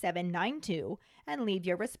 216-526-6792 and leave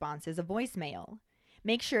your response as a voicemail.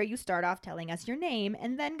 Make sure you start off telling us your name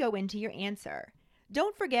and then go into your answer.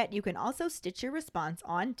 Don't forget you can also stitch your response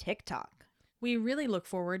on TikTok. We really look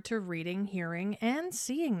forward to reading, hearing, and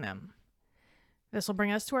seeing them. This will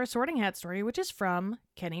bring us to our Sorting Hat story, which is from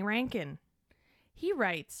Kenny Rankin. He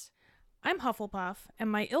writes, I'm Hufflepuff,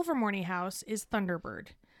 and my Ilvermorny house is Thunderbird.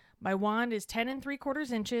 My wand is 10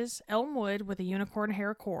 3/4 inches, elm wood with a unicorn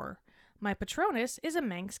hair core. My Patronus is a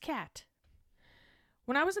Manx cat.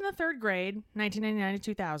 When I was in the 3rd grade, 1999 to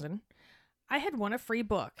 2000, I had won a free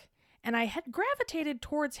book, and I had gravitated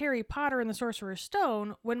towards Harry Potter and the Sorcerer's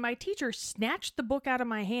Stone when my teacher snatched the book out of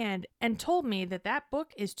my hand and told me that that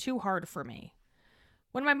book is too hard for me.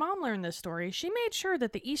 When my mom learned this story, she made sure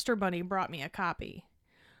that the Easter Bunny brought me a copy.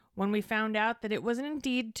 When we found out that it was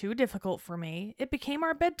indeed too difficult for me, it became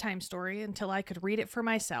our bedtime story until I could read it for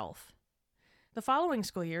myself. The following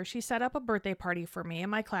school year, she set up a birthday party for me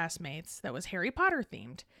and my classmates that was Harry Potter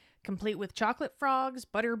themed, complete with chocolate frogs,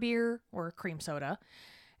 butterbeer, or cream soda,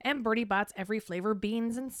 and Bertie Bott's every flavor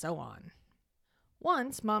beans, and so on.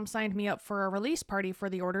 Once, Mom signed me up for a release party for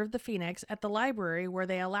the Order of the Phoenix at the library where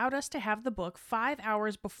they allowed us to have the book 5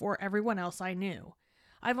 hours before everyone else I knew.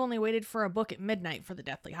 I've only waited for a book at midnight for the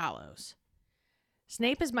Deathly Hallows.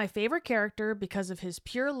 Snape is my favorite character because of his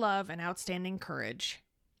pure love and outstanding courage.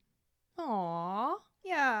 Aww.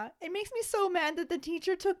 Yeah, it makes me so mad that the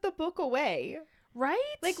teacher took the book away.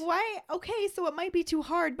 Right? Like, why? Okay, so it might be too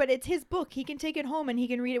hard, but it's his book. He can take it home and he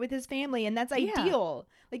can read it with his family, and that's Yeah. ideal.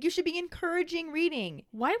 Like, you should be encouraging reading.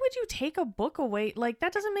 Why would you take a book away? Like,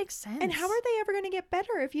 that doesn't make sense. And how are they ever going to get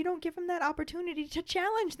better if you don't give them that opportunity to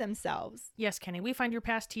challenge themselves? Yes, Kenny, we find your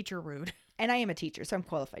past teacher rude. And I am a teacher, so I'm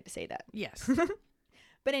qualified to say that. Yes.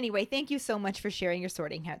 But anyway, thank you so much for sharing your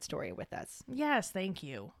Sorting Hat story with us. Yes, thank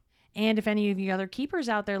you. And if any of you other keepers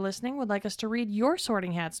out there listening would like us to read your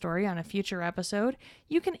Sorting Hat story on a future episode,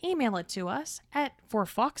 you can email it to us at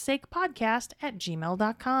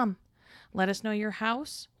forfoxsakepodcast@gmail.com. Let us know your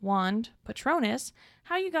house, wand, Patronus,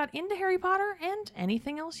 how you got into Harry Potter, and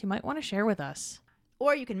anything else you might want to share with us.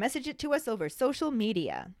 Or you can message it to us over social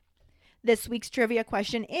media. This week's trivia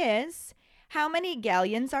question is, how many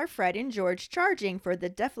galleons are Fred and George charging for the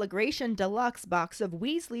Deflagration Deluxe box of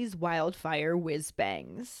Weasley's Wildfire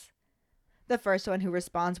Whiz-Bangs? The first one who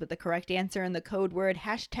responds with the correct answer in the code word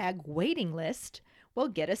 #waitinglist will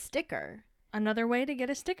get a sticker. Another way to get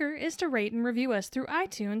a sticker is to rate and review us through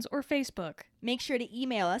iTunes or Facebook. Make sure to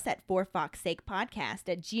email us at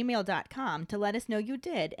forfoxsakepodcast@gmail.com to let us know you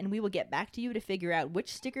did, and we will get back to you to figure out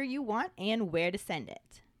which sticker you want and where to send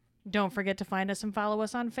it. Don't forget to find us and follow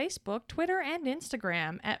us on Facebook, Twitter, and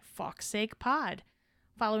Instagram at FoxSakePod.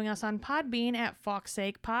 Following us on Podbean at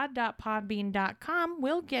foxsakepod.podbean.com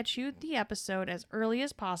will get you the episode as early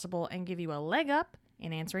as possible and give you a leg up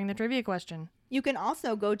in answering the trivia question. You can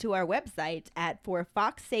also go to our website at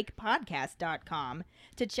forfoxsakepodcast.com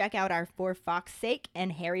to check out our For Fox's Sake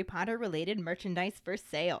and Harry Potter related merchandise for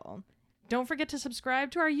sale. Don't forget to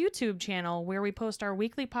subscribe to our YouTube channel where we post our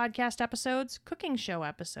weekly podcast episodes, cooking show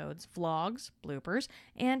episodes, vlogs, bloopers,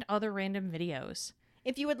 and other random videos.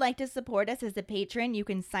 If you would like to support us as a patron, you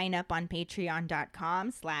can sign up on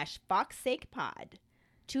patreon.com/foxsakepod.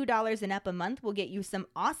 $2 and up a month will get you some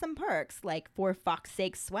awesome perks like For Fox's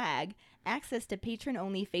Sake swag, access to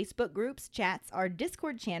patron-only Facebook groups, chats, our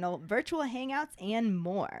Discord channel, virtual hangouts, and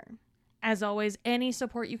more. As always, any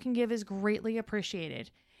support you can give is greatly appreciated,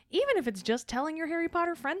 even if it's just telling your Harry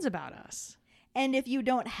Potter friends about us. And if you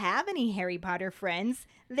don't have any Harry Potter friends,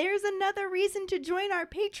 there's another reason to join our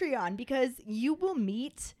Patreon, because you will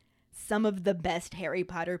meet some of the best Harry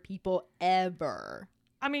Potter people ever.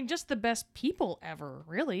 I mean, just the best people ever,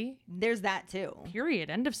 really. There's that too. Period.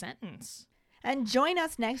 End of sentence. And join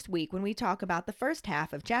us next week when we talk about the first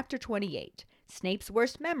half of Chapter 28, Snape's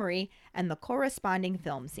worst memory, and the corresponding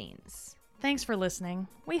film scenes. Thanks for listening.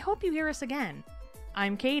 We hope you hear us again.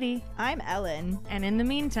 I'm Katie. I'm Ellen. And in the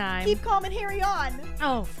meantime... Keep calm and Harry on!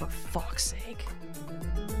 Oh, for fuck's sake.